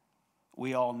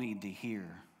we all need to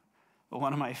hear. But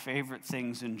one of my favorite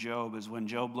things in Job is when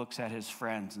Job looks at his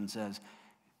friends and says,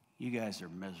 you guys are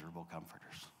miserable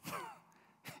comforters.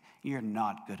 You're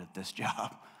not good at this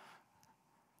job.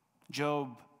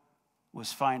 Job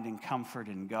was finding comfort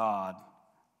in God,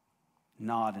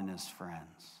 not in his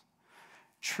friends.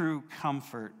 True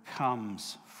comfort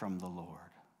comes from the Lord.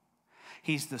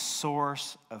 He's the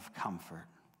source of comfort.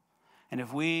 And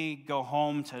if we go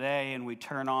home today and we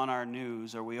turn on our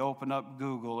news, or we open up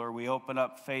Google, or we open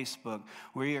up Facebook,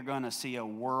 we are going to see a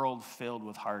world filled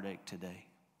with heartache today.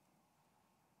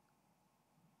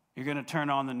 You're going to turn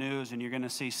on the news and you're going to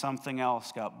see something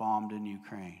else got bombed in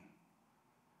Ukraine.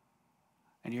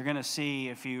 And you're going to see,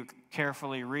 if you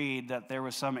carefully read, that there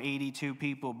was some 82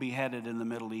 people beheaded in the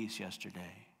Middle East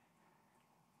yesterday.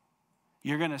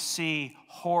 You're going to see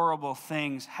horrible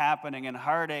things happening and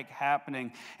heartache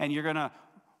happening. And you're going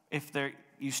to,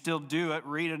 you still do it,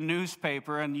 read a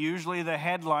newspaper, and usually the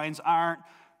headlines aren't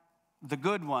the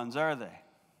good ones, are they?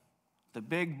 The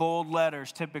big, bold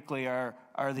letters typically are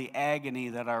the agony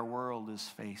that our world is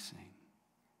facing.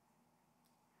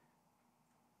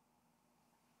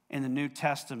 In the New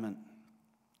Testament,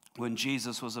 when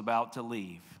Jesus was about to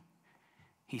leave,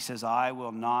 he says, I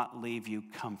will not leave you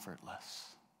comfortless,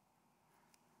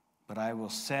 but I will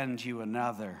send you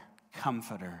another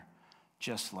comforter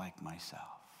just like myself.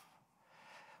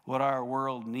 What our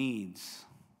world needs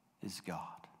is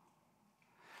God.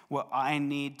 What I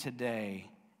need today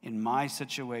in my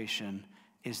situation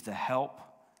is the help,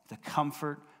 the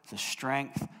comfort, the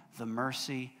strength, the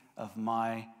mercy of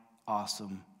my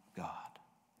awesome God.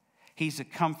 He's a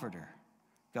comforter,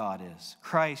 God is.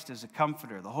 Christ is a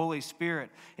comforter. The Holy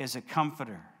Spirit is a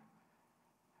comforter.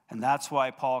 And that's why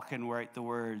Paul can write the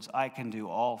words, I can do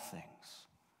all things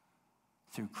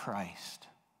through Christ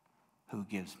who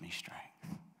gives me strength.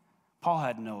 Paul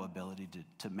had no ability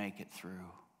to make it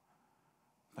through,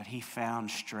 but he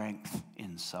found strength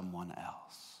in someone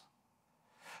else.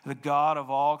 The God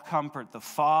of all comfort, the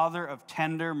Father of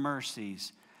tender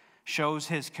mercies, shows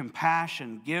his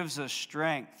compassion, gives us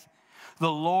strength.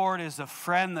 The Lord is a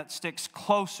friend that sticks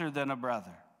closer than a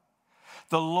brother.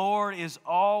 The Lord is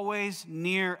always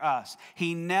near us.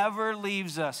 He never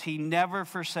leaves us. He never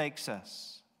forsakes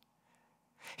us.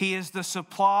 He is the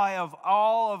supply of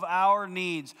all of our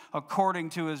needs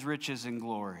according to his riches and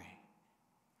glory.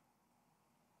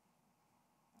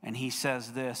 And he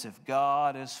says this, if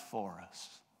God is for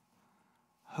us,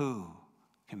 who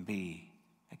can be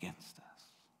against us?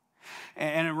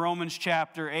 And in Romans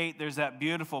chapter 8, there's that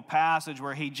beautiful passage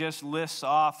where he just lists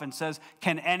off and says,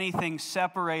 can anything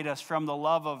separate us from the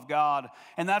love of God?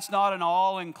 And that's not an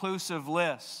all-inclusive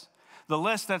list. The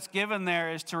list that's given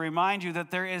there is to remind you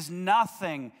that there is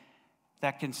nothing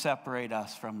that can separate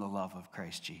us from the love of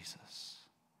Christ Jesus.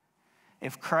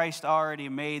 If Christ already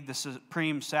made the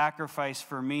supreme sacrifice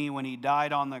for me when he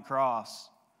died on the cross,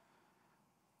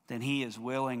 then he is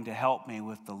willing to help me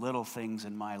with the little things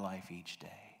in my life each day.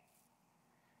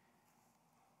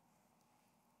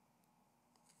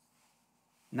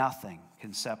 Nothing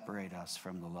can separate us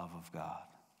from the love of God.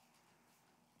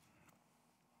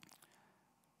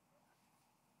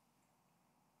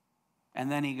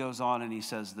 And then he goes on and he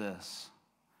says this,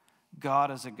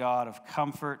 God is a God of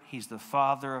comfort. He's the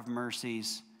Father of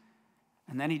mercies.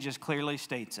 And then he just clearly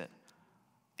states it.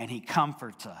 And he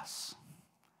comforts us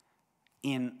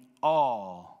in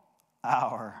all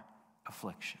our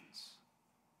afflictions.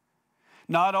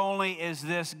 Not only is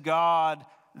this God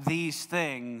these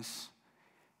things,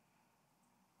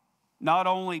 not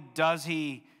only does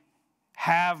he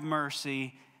have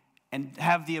mercy and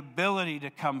have the ability to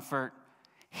comfort,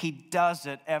 he does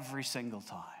it every single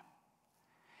time.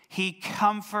 He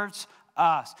comforts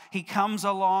us. He comes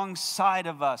alongside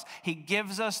of us. He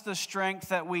gives us the strength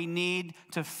that we need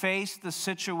to face the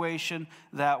situation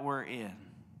that we're in,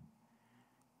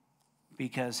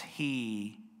 because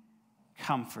he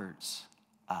comforts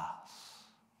us.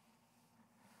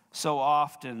 So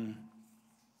often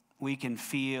we can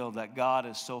feel that God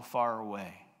is so far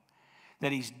away,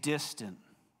 that he's distant,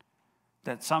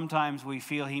 that sometimes we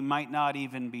feel he might not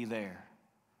even be there.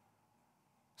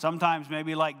 Sometimes,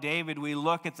 maybe like David, we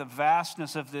look at the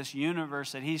vastness of this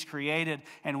universe that he's created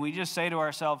and we just say to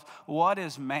ourselves, what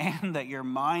is man that you're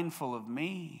mindful of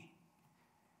me?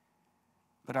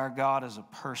 But our God is a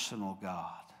personal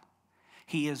God.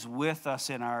 He is with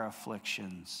us in our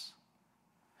afflictions.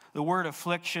 The word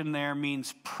affliction there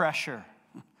means pressure.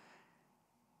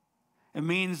 It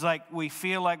means like we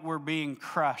feel like we're being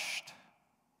crushed.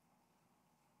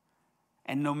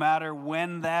 And no matter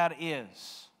when that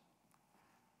is,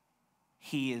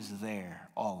 he is there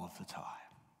all of the time.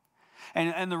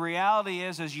 And the reality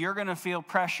is you're going to feel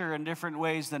pressure in different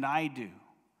ways than I do.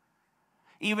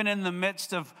 Even in the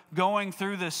midst of going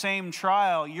through the same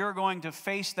trial, you're going to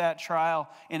face that trial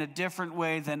in a different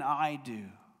way than I do.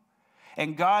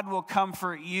 And God will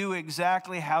comfort you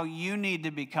exactly how you need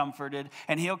to be comforted,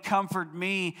 and he'll comfort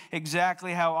me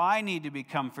exactly how I need to be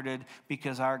comforted,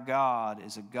 because our God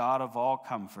is a God of all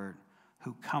comfort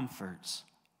who comforts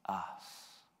us.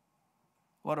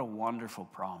 What a wonderful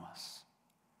promise.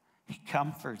 He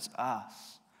comforts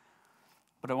us.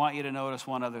 But I want you to notice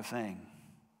one other thing.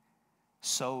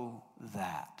 So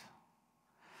that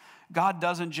God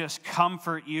doesn't just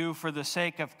comfort you for the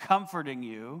sake of comforting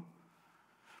you,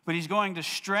 but he's going to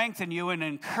strengthen you and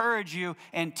encourage you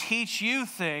and teach you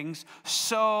things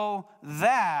so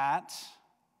that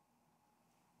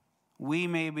we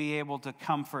may be able to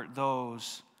comfort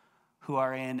those who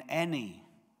are in any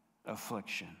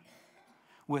affliction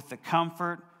with the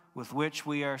comfort with which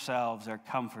we ourselves are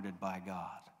comforted by God.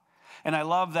 And I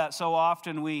love that so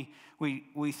often we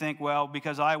think, well,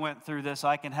 because I went through this,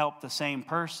 I can help the same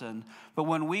person. But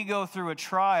when we go through a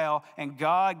trial and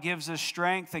God gives us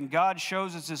strength and God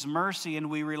shows us his mercy and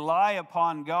we rely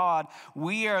upon God,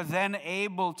 we are then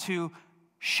able to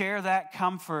share that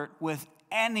comfort with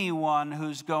anyone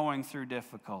who's going through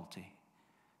difficulty.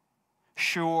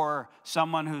 Sure,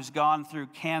 someone who's gone through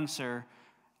cancer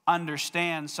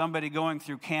understands somebody going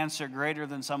through cancer greater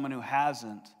than someone who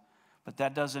hasn't. But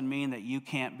that doesn't mean that you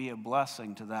can't be a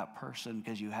blessing to that person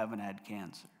because you haven't had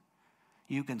cancer.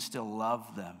 You can still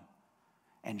love them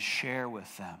and share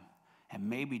with them and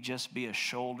maybe just be a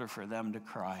shoulder for them to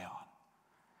cry on,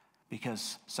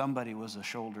 because somebody was a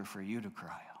shoulder for you to cry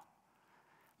on.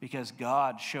 Because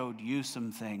God showed you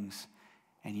some things,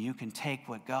 and you can take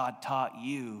what God taught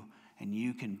you and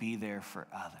you can be there for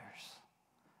others.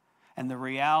 And the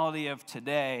reality of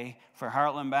today for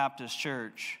Heartland Baptist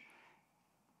Church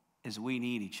is we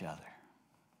need each other.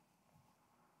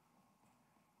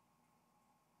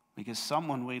 Because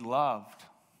someone we loved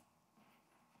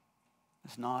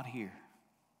is not here.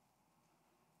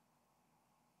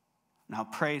 Now,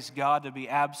 praise God, to be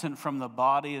absent from the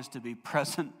body is to be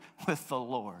present with the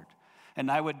Lord.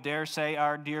 And I would dare say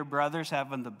our dear brother's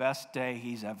having the best day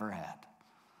he's ever had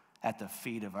at the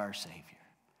feet of our Savior,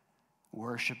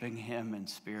 worshiping him in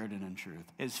spirit and in truth.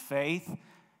 His faith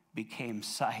became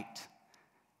sight.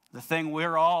 The thing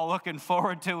we're all looking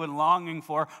forward to and longing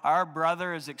for, our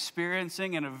brother is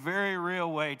experiencing in a very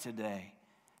real way today.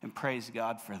 And praise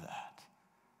God for that.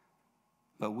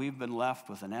 But we've been left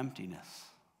with an emptiness.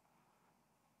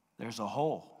 There's a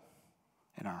hole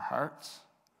in our hearts,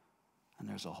 and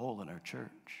there's a hole in our church.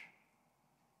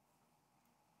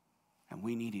 And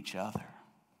we need each other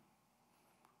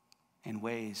in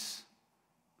ways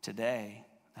today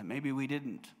that maybe we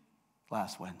didn't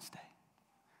last Wednesday.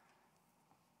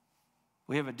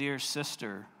 We have a dear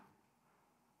sister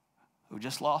who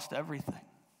just lost everything.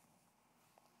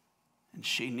 And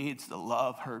she needs the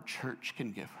love her church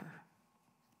can give her.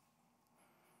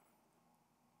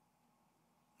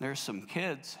 There's some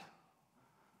kids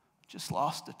who just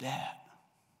lost a dad.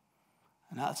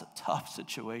 And that's a tough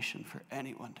situation for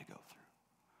anyone to go through.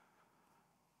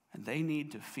 And they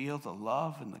need to feel the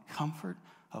love and the comfort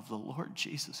of the Lord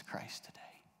Jesus Christ today.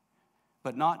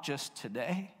 But not just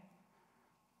today,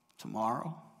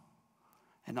 tomorrow,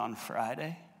 and on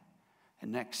Friday,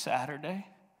 and next Saturday,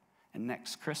 and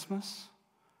next Christmas,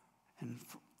 and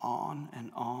on and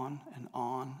on and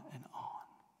on and on.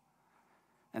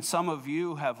 And some of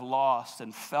you have lost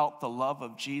and felt the love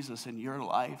of Jesus in your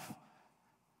life.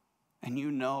 And you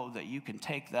know that you can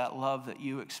take that love that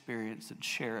you experienced and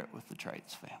share it with the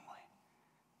Trites family.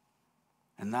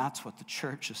 And that's what the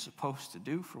church is supposed to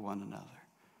do for one another.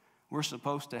 We're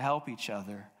supposed to help each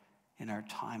other in our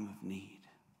time of need.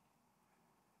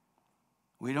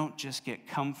 We don't just get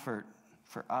comfort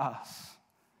for us.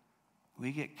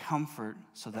 We get comfort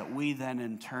so that we then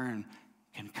in turn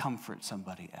can comfort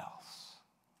somebody else.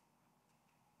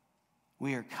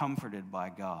 We are comforted by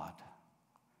God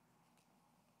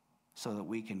so that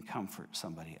we can comfort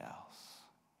somebody else.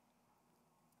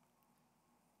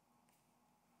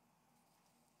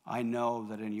 I know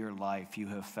that in your life you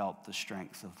have felt the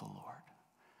strength of the Lord.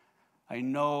 I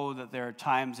know that there are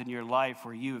times in your life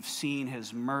where you have seen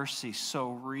his mercy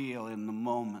so real in the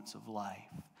moments of life.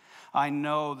 I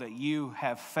know that you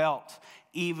have felt,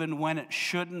 even when it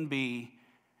shouldn't be,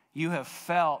 you have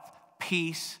felt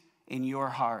peace in your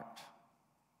heart.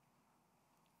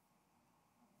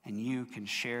 And you can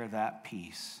share that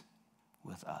peace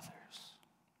with others.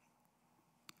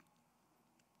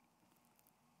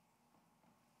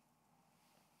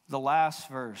 The last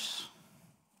verse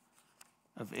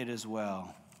of It Is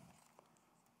Well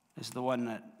is the one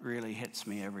that really hits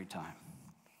me every time.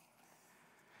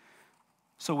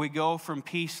 So we go from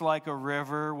peace like a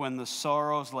river when the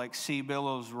sorrows like sea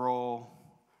billows roll.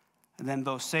 And then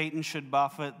though Satan should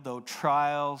buffet, though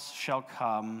trials shall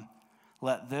come,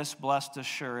 let this blessed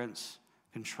assurance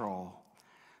control,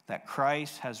 that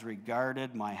Christ has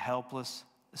regarded my helpless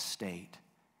estate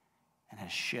and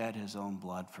has shed his own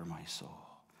blood for my soul.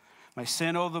 My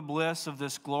sin, oh, the bliss of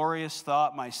this glorious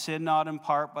thought, my sin not in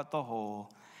part but the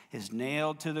whole, is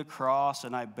nailed to the cross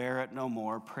and I bear it no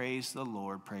more. Praise the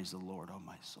Lord, oh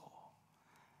my soul.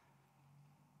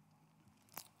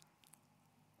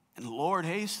 And Lord,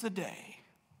 haste the day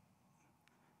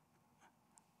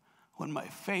when my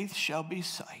faith shall be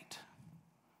sight,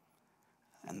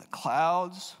 and the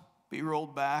clouds be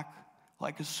rolled back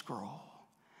like a scroll.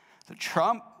 The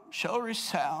trump shall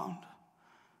resound,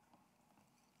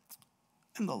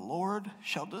 and the Lord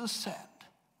shall descend.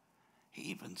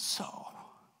 Even so,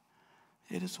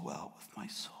 it is well with my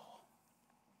soul.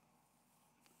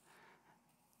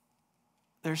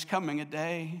 There's coming a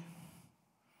day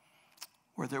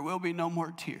where there will be no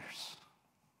more tears,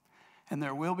 and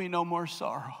there will be no more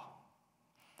sorrow,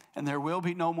 and there will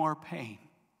be no more pain.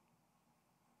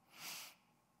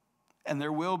 And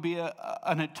there will be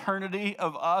an eternity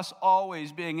of us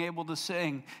always being able to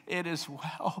sing, it is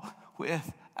well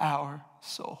with our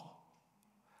soul.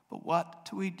 But what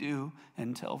do we do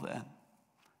until then?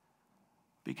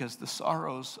 Because the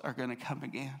sorrows are going to come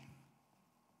again.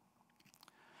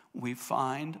 We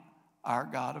find our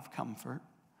God of comfort,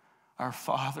 our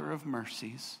Father of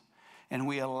mercies, and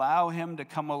we allow him to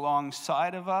come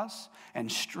alongside of us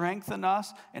and strengthen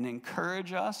us and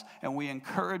encourage us, and we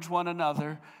encourage one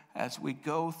another as we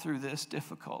go through this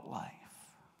difficult life.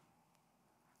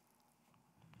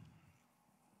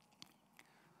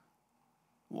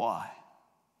 Why?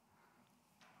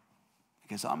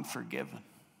 Because I'm forgiven.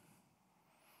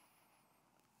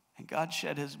 God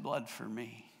shed his blood for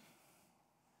me.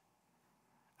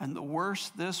 And the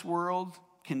worst this world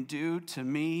can do to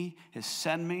me is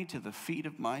send me to the feet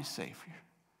of my Savior.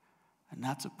 And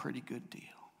that's a pretty good deal.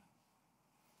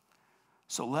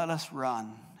 So let us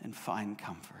run and find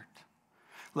comfort.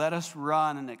 Let us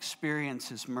run and experience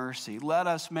his mercy. Let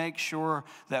us make sure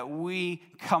that we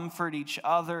comfort each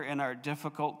other in our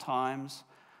difficult times,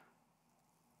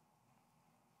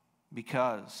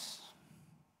 because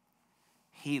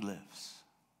he lives.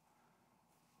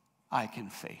 I can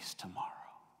face tomorrow.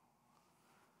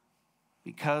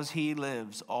 Because he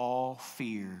lives, all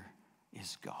fear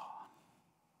is gone.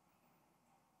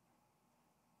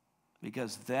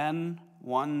 Because then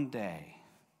one day,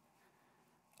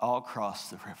 I'll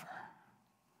cross the river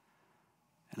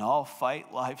and I'll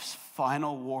fight life's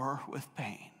final war with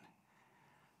pain.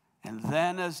 And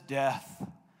then as death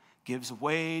gives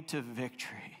way to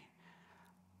victory,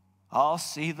 I'll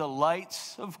see the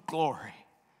lights of glory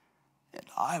and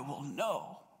I will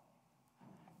know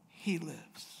he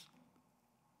lives.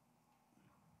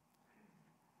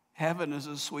 Heaven is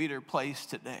a sweeter place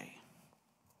today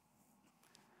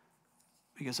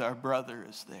because our brother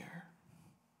is there.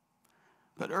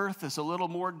 But earth is a little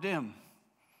more dim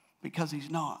because he's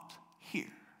not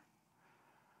here.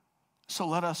 So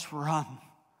let us run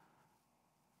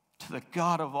to the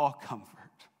God of all comfort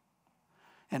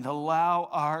and allow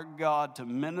our God to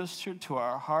minister to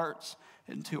our hearts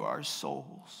and to our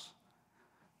souls.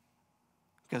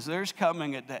 Because there's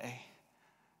coming a day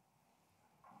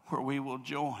where we will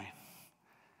join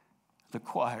the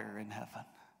choir in heaven.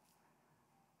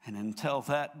 And until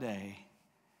that day,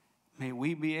 may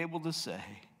we be able to say,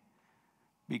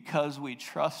 because we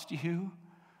trust you,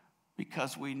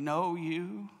 because we know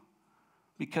you,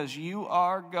 because you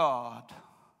are God,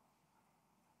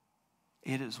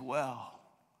 it is well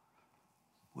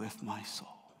with my soul.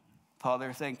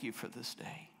 Father, thank you for this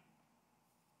day.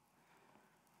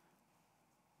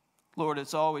 Lord,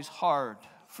 it's always hard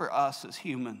for us as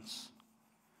humans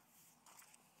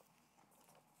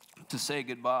to say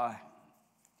goodbye.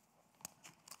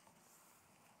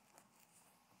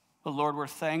 But Lord, we're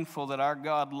thankful that our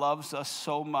God loves us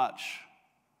so much,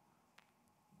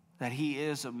 that he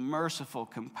is a merciful,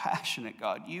 compassionate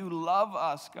God. You love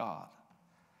us, God,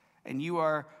 and you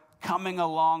are coming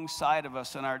alongside of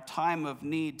us in our time of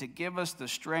need to give us the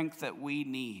strength that we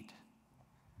need.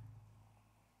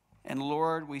 And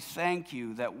Lord, we thank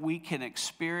you that we can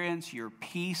experience your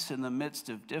peace in the midst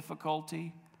of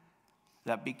difficulty,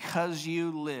 that because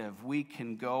you live, we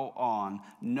can go on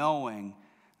knowing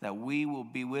that we will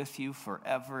be with you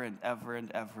forever and ever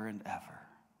and ever and ever.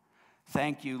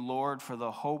 Thank you, Lord, for the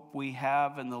hope we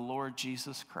have in the Lord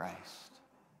Jesus Christ.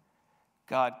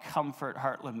 God, comfort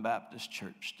Heartland Baptist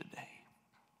Church today.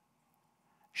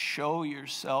 Show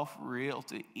yourself real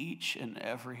to each and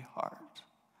every heart.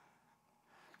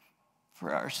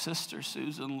 For our sister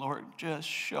Susan, Lord, just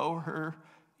show her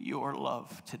your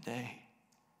love today.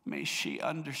 May she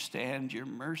understand your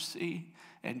mercy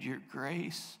and your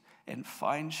grace and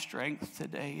find strength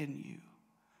today in you.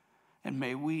 And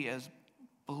may we as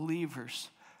believers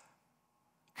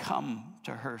come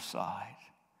to her side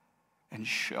and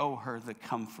show her the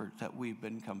comfort that we've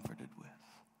been comforted with.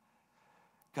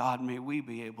 God, may we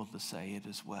be able to say it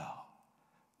as well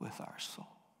with our soul.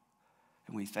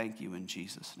 And we thank you in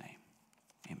Jesus' name.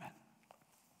 Amen.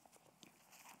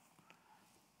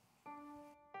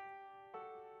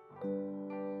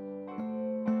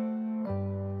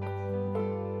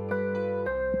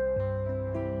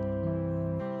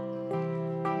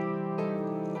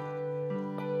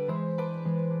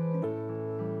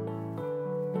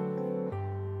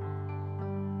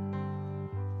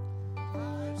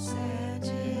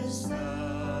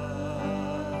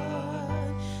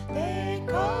 They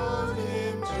called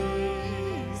him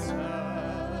Jesus.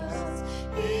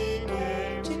 He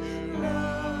came to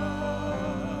love,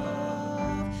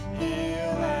 heal,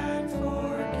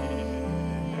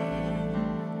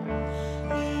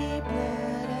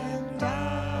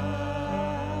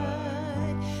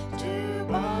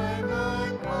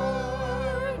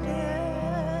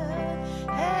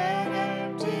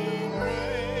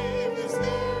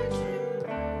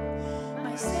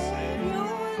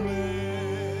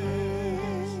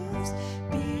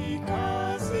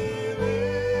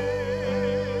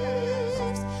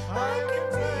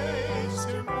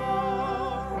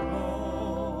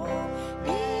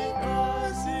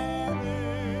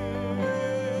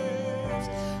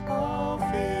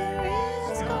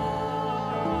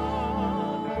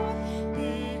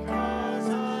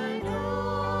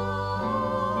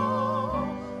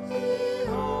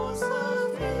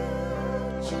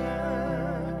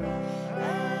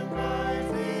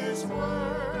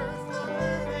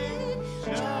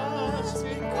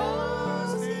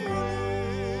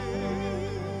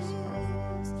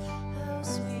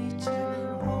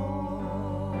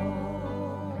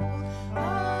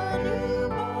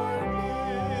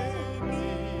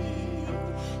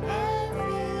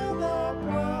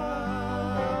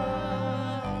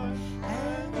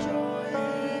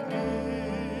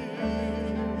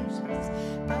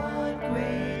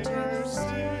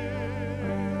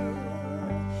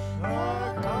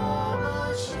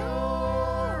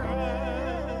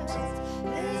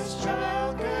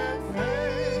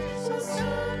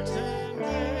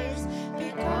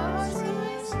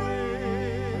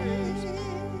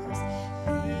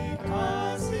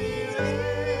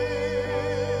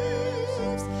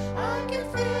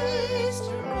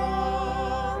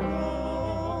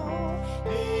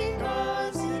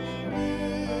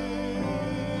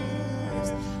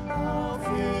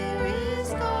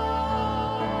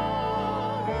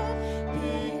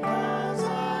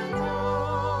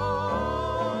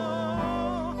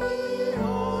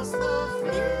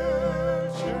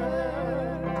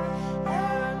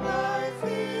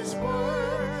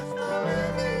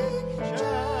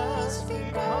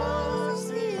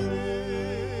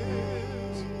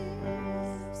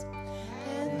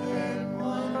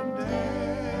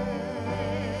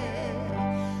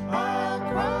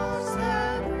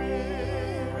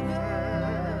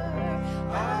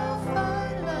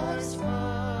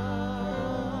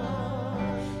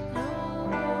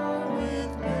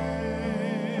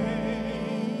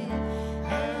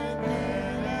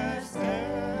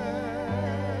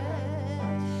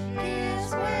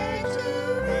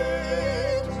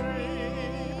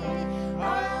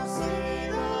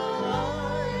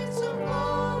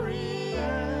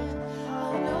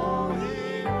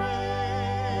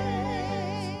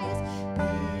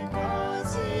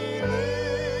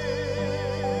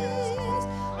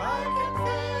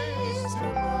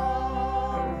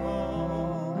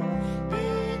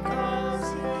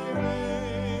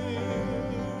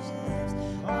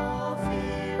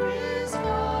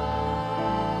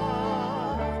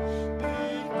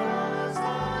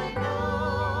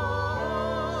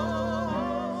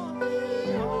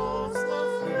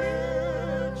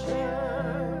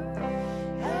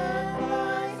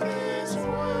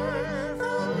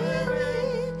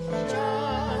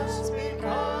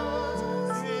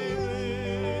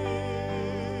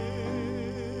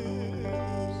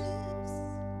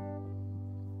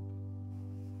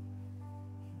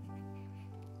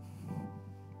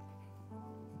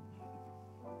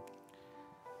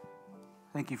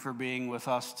 Thank you for being with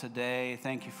us today.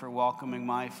 Thank you for welcoming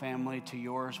my family to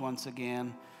yours once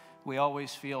again. We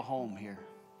always feel home here,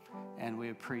 and we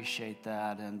appreciate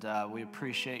that. And we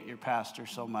appreciate your pastor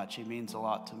so much. He means a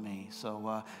lot to me.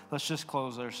 So let's just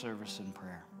close our service in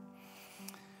prayer.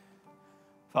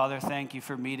 Father, thank you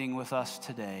for meeting with us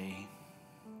today.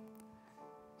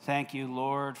 Thank you,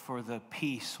 Lord, for the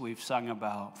peace we've sung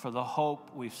about, for the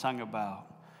hope we've sung about.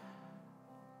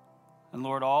 And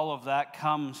Lord, all of that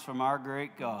comes from our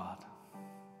great God.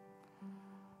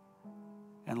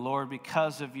 And Lord,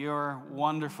 because of your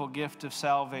wonderful gift of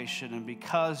salvation and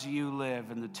because you live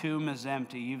and the tomb is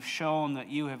empty, you've shown that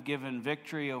you have given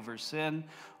victory over sin,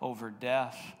 over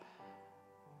death,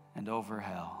 and over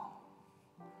hell.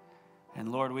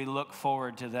 And Lord, we look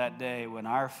forward to that day when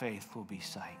our faith will be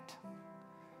sight.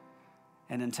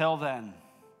 And until then,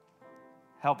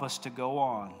 help us to go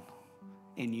on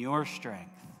in your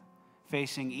strength,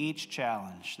 facing each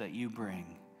challenge that you bring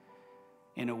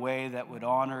in a way that would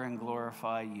honor and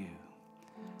glorify you.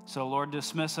 So, Lord,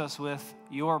 dismiss us with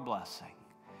your blessing.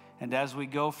 And as we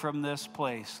go from this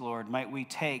place, Lord, might we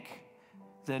take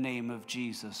the name of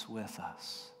Jesus with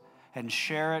us and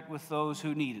share it with those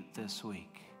who need it this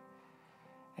week.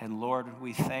 And, Lord,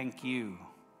 we thank you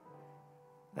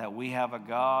that we have a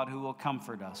God who will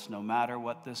comfort us no matter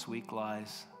what this week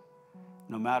lies,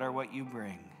 no matter what you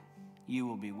bring. You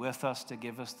will be with us to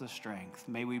give us the strength.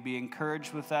 May we be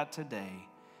encouraged with that today,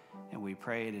 and we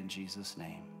pray it in Jesus'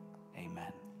 name.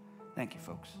 Amen. Thank you,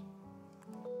 folks.